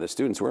empower the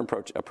students. We're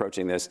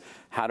approaching this,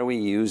 how do we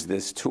use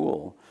this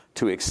tool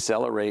to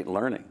accelerate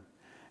learning?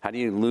 How do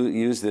you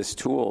use this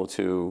tool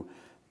to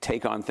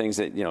take on things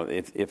that,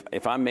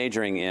 if I'm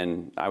majoring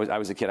in, I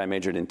was a kid, I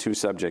majored in 2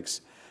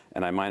 subjects,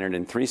 and I minored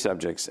in 3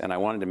 subjects, and I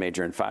wanted to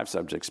major in 5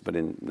 subjects, but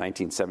in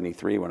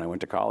 1973, when I went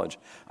to college,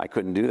 I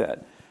couldn't do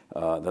that.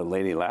 The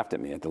lady laughed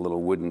at me at the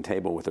little wooden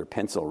table with her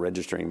pencil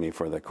registering me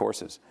for the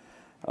courses.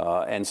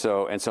 And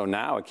so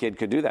now a kid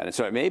could do that. And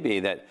so it may be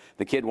that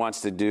the kid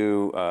wants to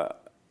do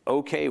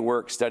okay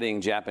work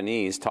studying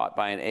Japanese taught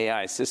by an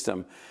AI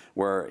system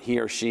where he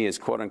or she is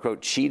quote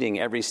unquote cheating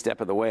every step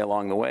of the way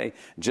along the way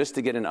just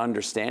to get an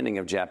understanding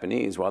of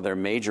Japanese while they're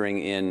majoring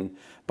in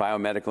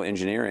biomedical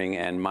engineering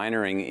and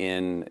minoring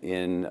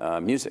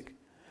in music.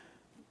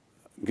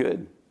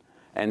 Good.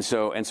 And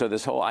so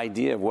this whole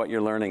idea of what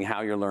you're learning,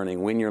 how you're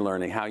learning, when you're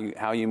learning,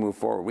 how you move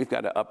forward, we've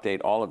got to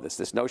update all of this.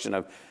 This notion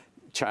of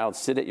child,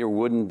 sit at your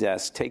wooden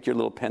desk, take your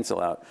little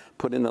pencil out,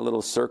 put in the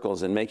little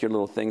circles and make your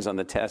little things on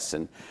the tests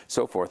and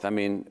so forth. I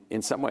mean,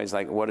 in some ways,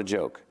 like, what a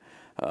joke.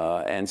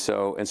 And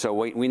so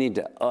we need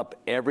to up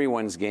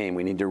everyone's game.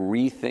 We need to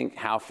rethink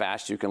how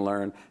fast you can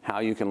learn, how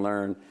you can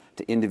learn,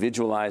 to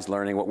individualize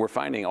learning. What we're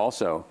finding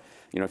also,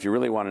 if you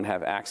really want to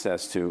have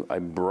access to a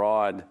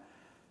broad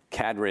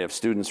cadre of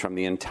students from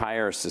the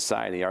entire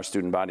society, our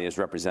student body is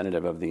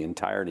representative of the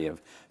entirety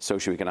of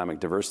socioeconomic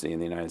diversity in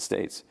the United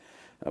States,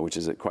 which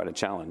is quite a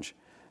challenge.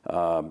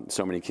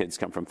 So many kids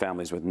come from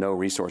families with no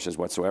resources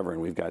whatsoever,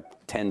 and we've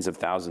got tens of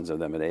thousands of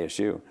them at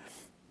ASU.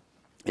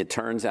 It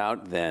turns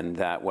out then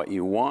that what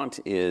you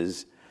want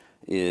is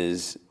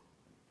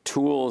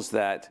tools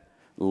that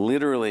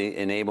literally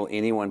enable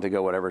anyone to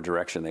go whatever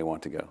direction they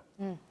want to go.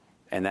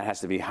 And that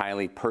has to be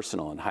highly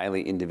personal and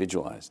highly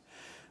individualized.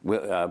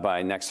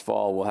 By next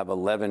fall, we'll have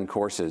 11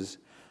 courses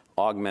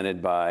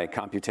augmented by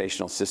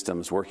computational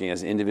systems working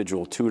as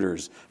individual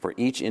tutors for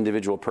each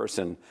individual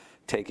person,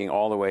 taking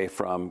all the way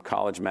from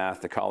college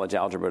math to college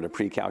algebra to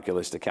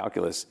pre-calculus to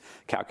calculus,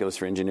 calculus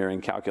for engineering,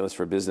 calculus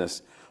for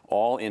business,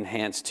 all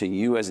enhanced to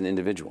you as an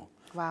individual.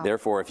 Wow.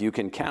 Therefore, if you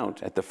can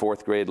count at the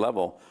 4th grade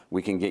level,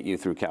 we can get you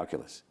through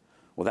calculus.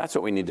 Well, that's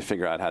what we need to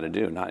figure out how to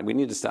do. We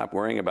need to stop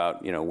worrying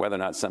about, whether or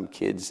not some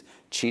kid's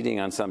cheating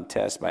on some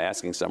test by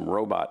asking some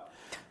robot,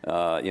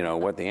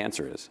 what the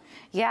answer is.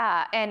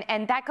 Yeah,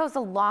 and that goes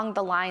along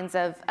the lines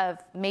of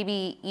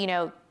maybe,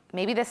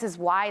 maybe this is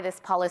why this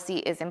policy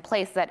is in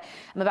place that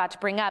I'm about to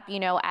bring up.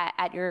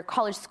 At your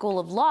College School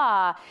of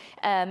Law,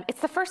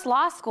 it's the first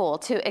law school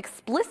to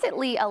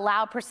explicitly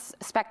allow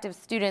prospective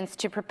students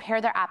to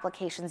prepare their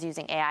applications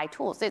using AI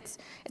tools. It's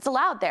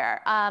allowed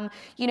there.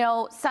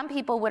 Some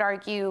people would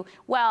argue,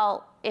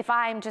 well, if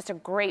I'm just a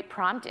great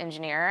prompt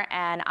engineer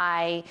and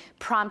I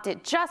prompt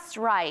it just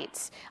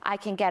right, I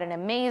can get an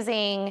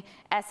amazing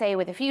essay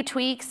with a few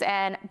tweaks,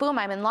 and boom,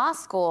 I'm in law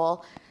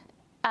school.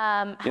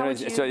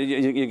 So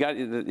you got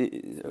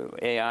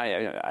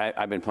AI.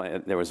 I've been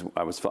playing.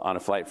 I was on a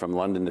flight from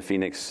London to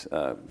Phoenix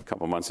a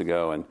couple months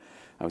ago, and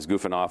I was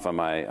goofing off on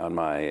my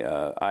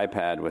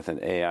iPad with an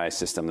AI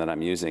system that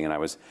I'm using, and I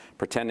was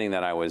pretending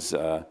that I was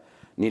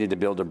needed to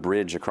build a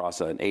bridge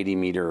across an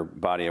 80-meter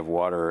body of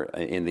water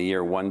in the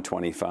year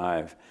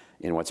 125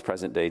 in what's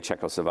present-day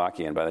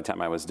Czechoslovakia. And by the time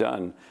I was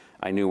done,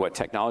 I knew what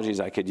technologies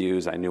I could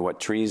use. I knew what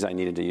trees I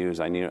needed to use.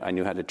 I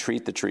knew how to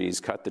treat the trees,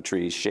 cut the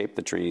trees, shape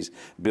the trees,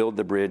 build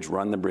the bridge,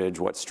 run the bridge,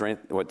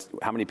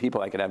 how many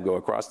people I could have go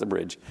across the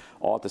bridge,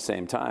 all at the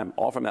same time,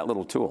 all from that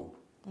little tool.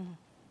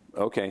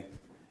 Mm-hmm. Okay,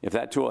 if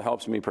that tool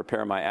helps me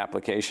prepare my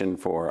application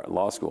for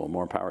law school,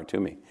 more power to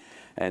me.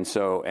 And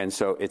so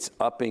it's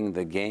upping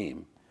the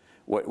game.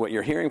 What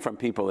you're hearing from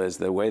people is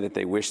the way that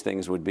they wish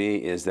things would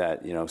be is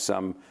that,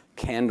 some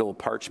candle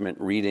parchment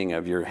reading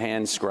of your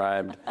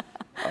hand-scribed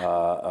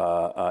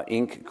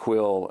ink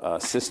quill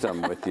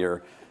system with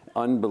your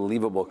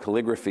unbelievable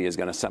calligraphy is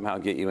going to somehow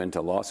get you into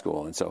law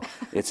school. And so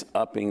it's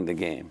upping the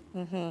game.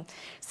 Mm-hmm.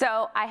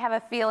 So I have a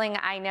feeling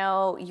I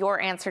know your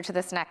answer to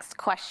this next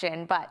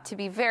question, but to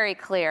be very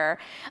clear,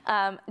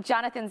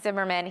 Jonathan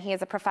Zimmerman, he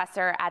is a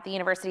professor at the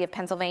University of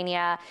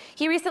Pennsylvania.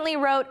 He recently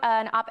wrote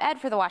an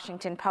op-ed for the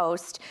Washington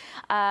Post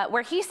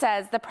where he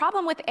says the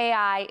problem with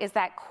AI is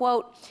that,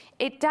 quote,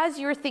 it does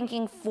your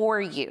thinking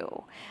for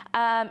you.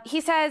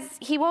 He says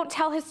he won't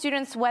tell his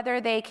students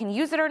whether they can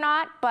use it or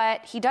not,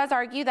 but he does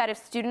argue that if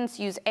students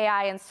use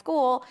AI in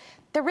school,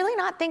 they're really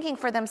not thinking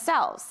for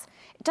themselves.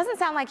 It doesn't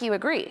sound like you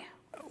agree.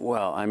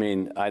 Well,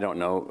 I don't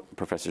know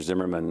Professor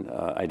Zimmerman.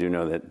 I do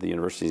know that the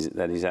university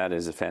that he's at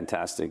is a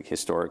fantastic,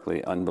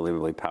 historically,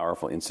 unbelievably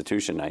powerful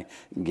institution. I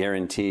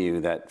guarantee you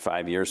that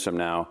 5 years from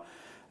now,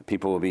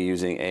 people will be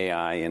using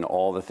AI in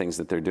all the things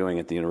that they're doing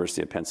at the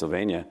University of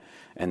Pennsylvania,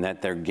 and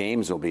that their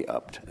games will be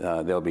upped.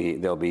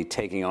 They'll be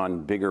taking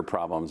on bigger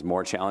problems,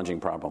 more challenging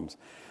problems.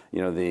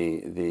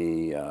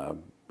 I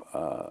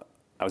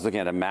was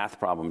looking at a math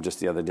problem just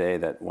the other day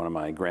that one of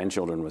my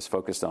grandchildren was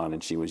focused on,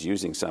 and she was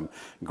using some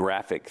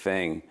graphic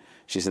thing.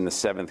 She's in the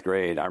 7th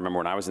grade. I remember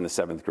when I was in the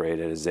 7th grade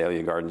at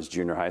Azalea Gardens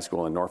Junior High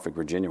School in Norfolk,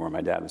 Virginia, where my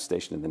dad was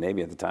stationed in the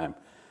Navy at the time.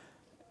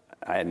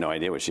 I had no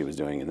idea what she was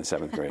doing in the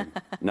 7th grade.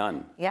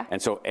 None. Yeah.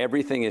 And so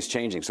everything is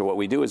changing. So what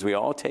we do is we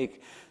all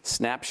take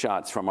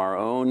snapshots from our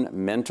own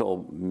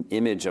mental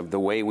image of the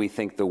way we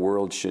think the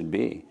world should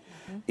be.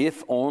 Mm-hmm.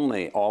 If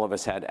only all of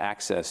us had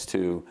access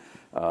to,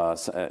 I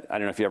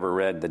don't know if you ever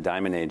read The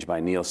Diamond Age by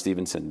Neil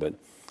Stephenson, but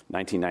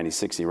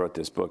 1996 he wrote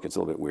this book. It's a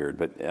little bit weird.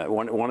 But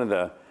one of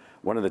the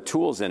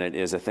tools in it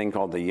is a thing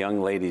called the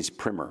Young Ladies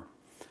Primer.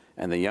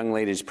 And the Young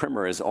Ladies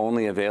Primer is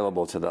only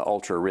available to the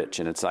ultra-rich.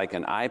 And it's like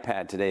an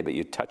iPad today, but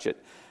you touch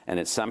it, and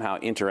it somehow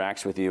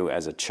interacts with you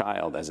as a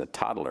child, as a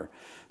toddler.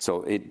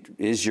 So it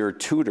is your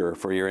tutor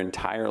for your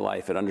entire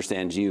life. It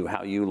understands you,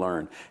 how you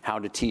learn, how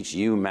to teach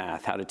you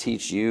math, how to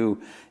teach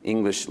you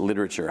English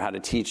literature, how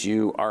to teach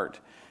you art.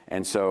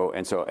 And so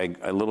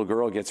a little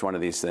girl gets one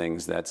of these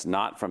things that's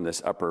not from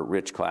this upper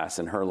rich class,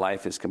 and her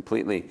life is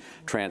completely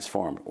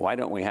transformed. Why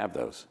don't we have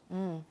those?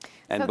 And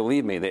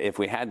believe me, that if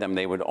we had them,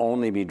 they would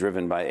only be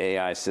driven by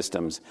AI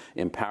systems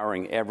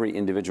empowering every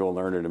individual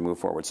learner to move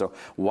forward. So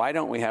why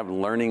don't we have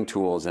learning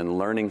tools and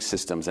learning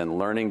systems and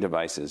learning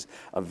devices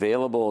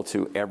available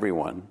to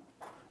everyone,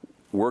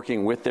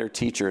 working with their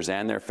teachers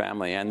and their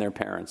family and their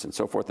parents and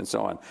so forth and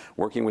so on,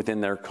 working within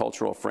their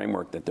cultural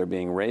framework that they're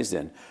being raised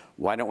in?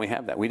 Why don't we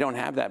have that? We don't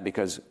have that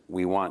because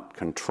we want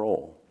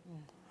control.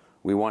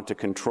 We want to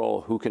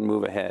control who can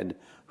move ahead,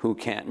 who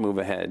can't move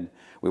ahead.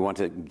 We want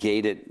to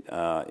gate it.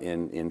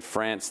 In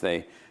France,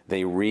 they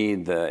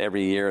read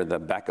every year the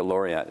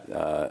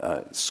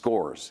baccalaureate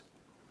scores.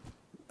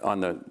 They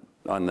put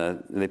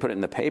it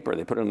in the paper,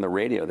 they put it on the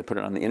radio, they put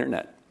it on the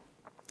internet.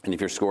 And if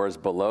your score is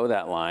below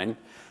that line,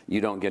 you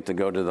don't get to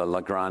go to the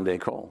La Grande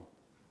École.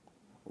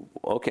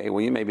 Okay,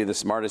 well, you may be the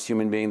smartest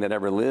human being that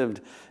ever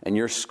lived, and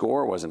your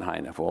score wasn't high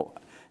enough. Well,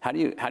 how do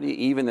you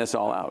even this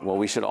all out? Well,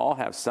 we should all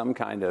have some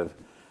kind of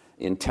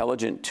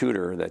intelligent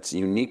tutor that's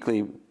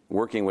uniquely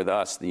working with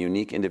us, the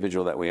unique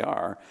individual that we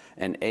are,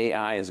 and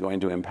AI is going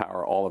to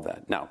empower all of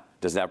that. Now,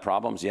 does that have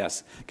problems?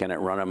 Yes. Can it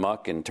run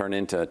amok and turn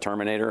into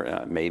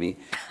Terminator? Maybe.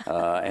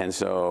 And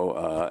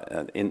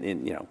so,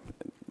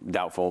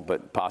 doubtful,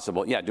 but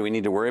possible. Yeah, do we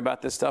need to worry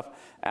about this stuff?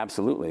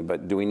 Absolutely.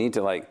 But do we need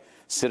to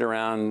sit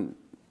around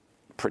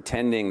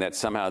pretending that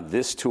somehow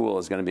this tool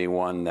is going to be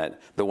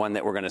the one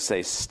that we're going to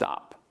say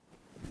stop?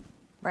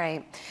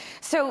 Right.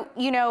 So,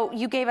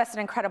 you gave us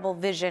an incredible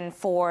vision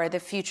for the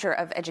future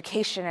of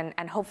education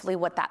and hopefully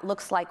what that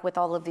looks like with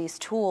all of these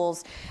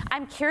tools.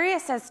 I'm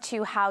curious as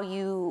to how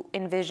you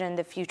envision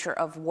the future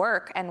of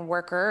work and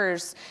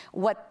workers,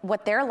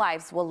 what their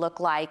lives will look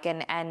like,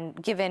 and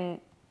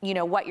given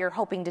what you're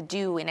hoping to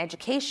do in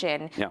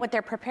education, what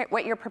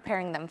you're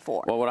preparing them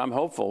for. Well, what I'm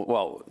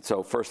hopeful,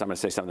 so first I'm going to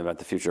say something about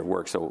the future of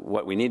work. So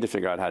what we need to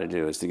figure out how to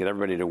do is to get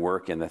everybody to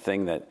work in the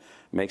thing that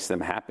makes them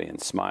happy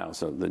and smile.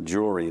 So the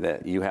jewelry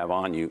that you have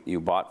on, you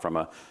bought from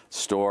a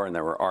store, and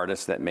there were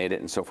artists that made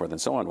it and so forth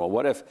and so on. Well,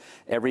 what if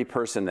every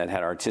person that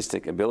had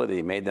artistic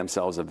ability made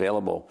themselves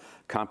available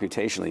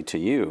computationally to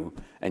you,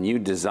 and you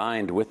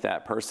designed with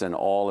that person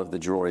all of the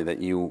jewelry that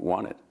you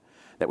wanted,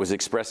 that was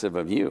expressive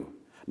of you?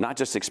 Not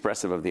just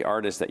expressive of the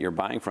artist that you're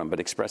buying from, but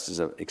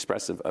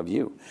expressive of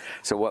you.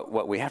 So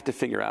what we have to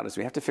figure out is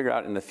we have to figure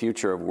out in the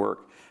future of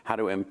work how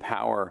to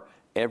empower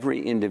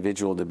every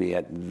individual to be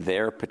at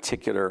their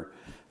particular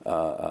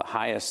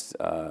highest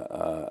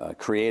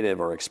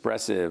creative or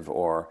expressive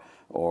or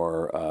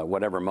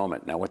whatever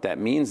moment. Now, what that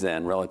means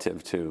then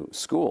relative to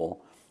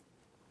school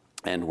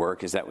and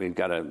work is that we've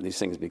got to, these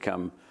things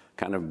become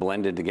kind of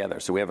blended together.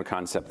 So we have a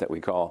concept that we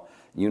call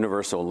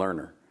universal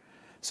learner.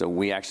 So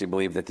we actually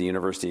believe that the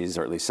universities,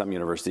 or at least some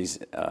universities,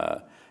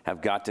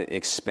 have got to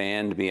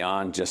expand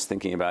beyond just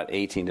thinking about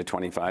 18 to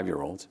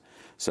 25-year-olds.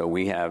 So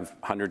we have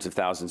hundreds of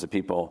thousands of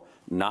people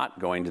not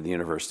going to the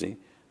university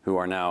who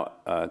are now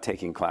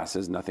taking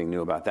classes, nothing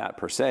new about that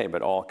per se,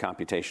 but all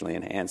computationally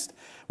enhanced.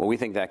 Well, we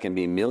think that can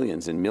be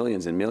millions and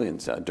millions and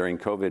millions. During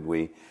COVID,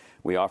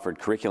 we offered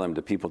curriculum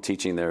to people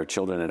teaching their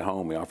children at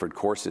home. We offered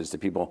courses to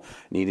people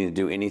needing to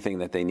do anything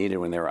that they needed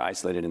when they were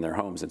isolated in their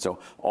homes. And so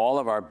all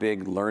of our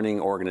big learning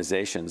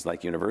organizations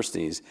like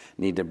universities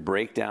need to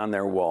break down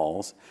their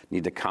walls,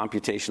 need to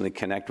computationally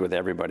connect with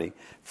everybody,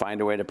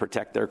 find a way to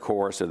protect their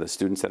core so the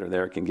students that are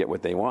there can get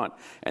what they want,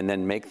 and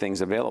then make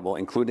things available,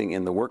 including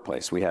in the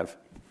workplace. We have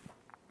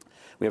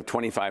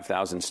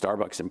 25,000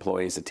 Starbucks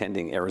employees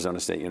attending Arizona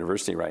State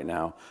University right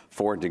now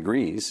for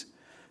degrees.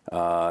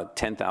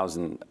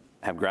 10,000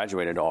 have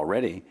graduated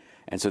already.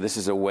 And so this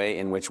is a way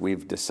in which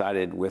we've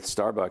decided with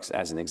Starbucks,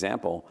 as an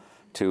example,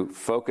 to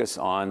focus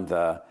on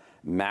the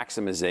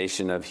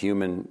maximization of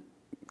human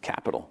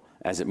capital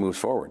as it moves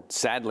forward.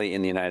 Sadly,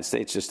 in the United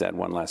States, just to add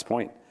one last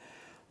point,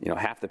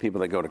 half the people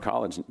that go to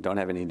college don't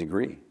have any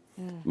degree.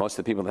 Most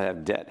of the people that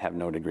have debt have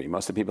no degree.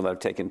 Most of the people that have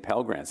taken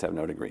Pell Grants have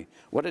no degree.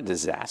 What a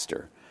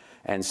disaster.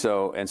 And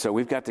so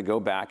we've got to go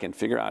back and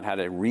figure out how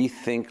to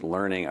rethink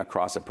learning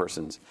across a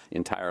person's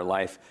entire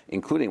life,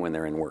 including when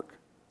they're in work.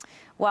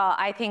 Well,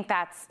 I think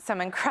that's some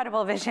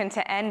incredible vision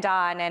to end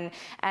on,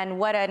 and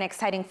what an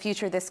exciting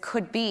future this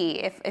could be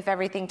if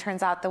everything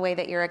turns out the way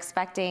that you're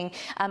expecting.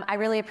 I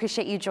really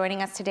appreciate you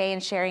joining us today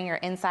and sharing your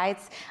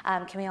insights.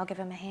 Can we all give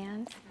him a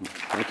hand?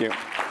 Thank you.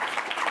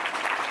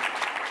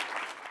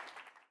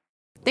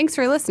 Thanks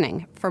for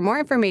listening. For more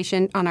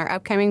information on our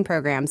upcoming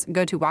programs,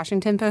 go to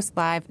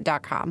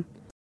WashingtonPostLive.com.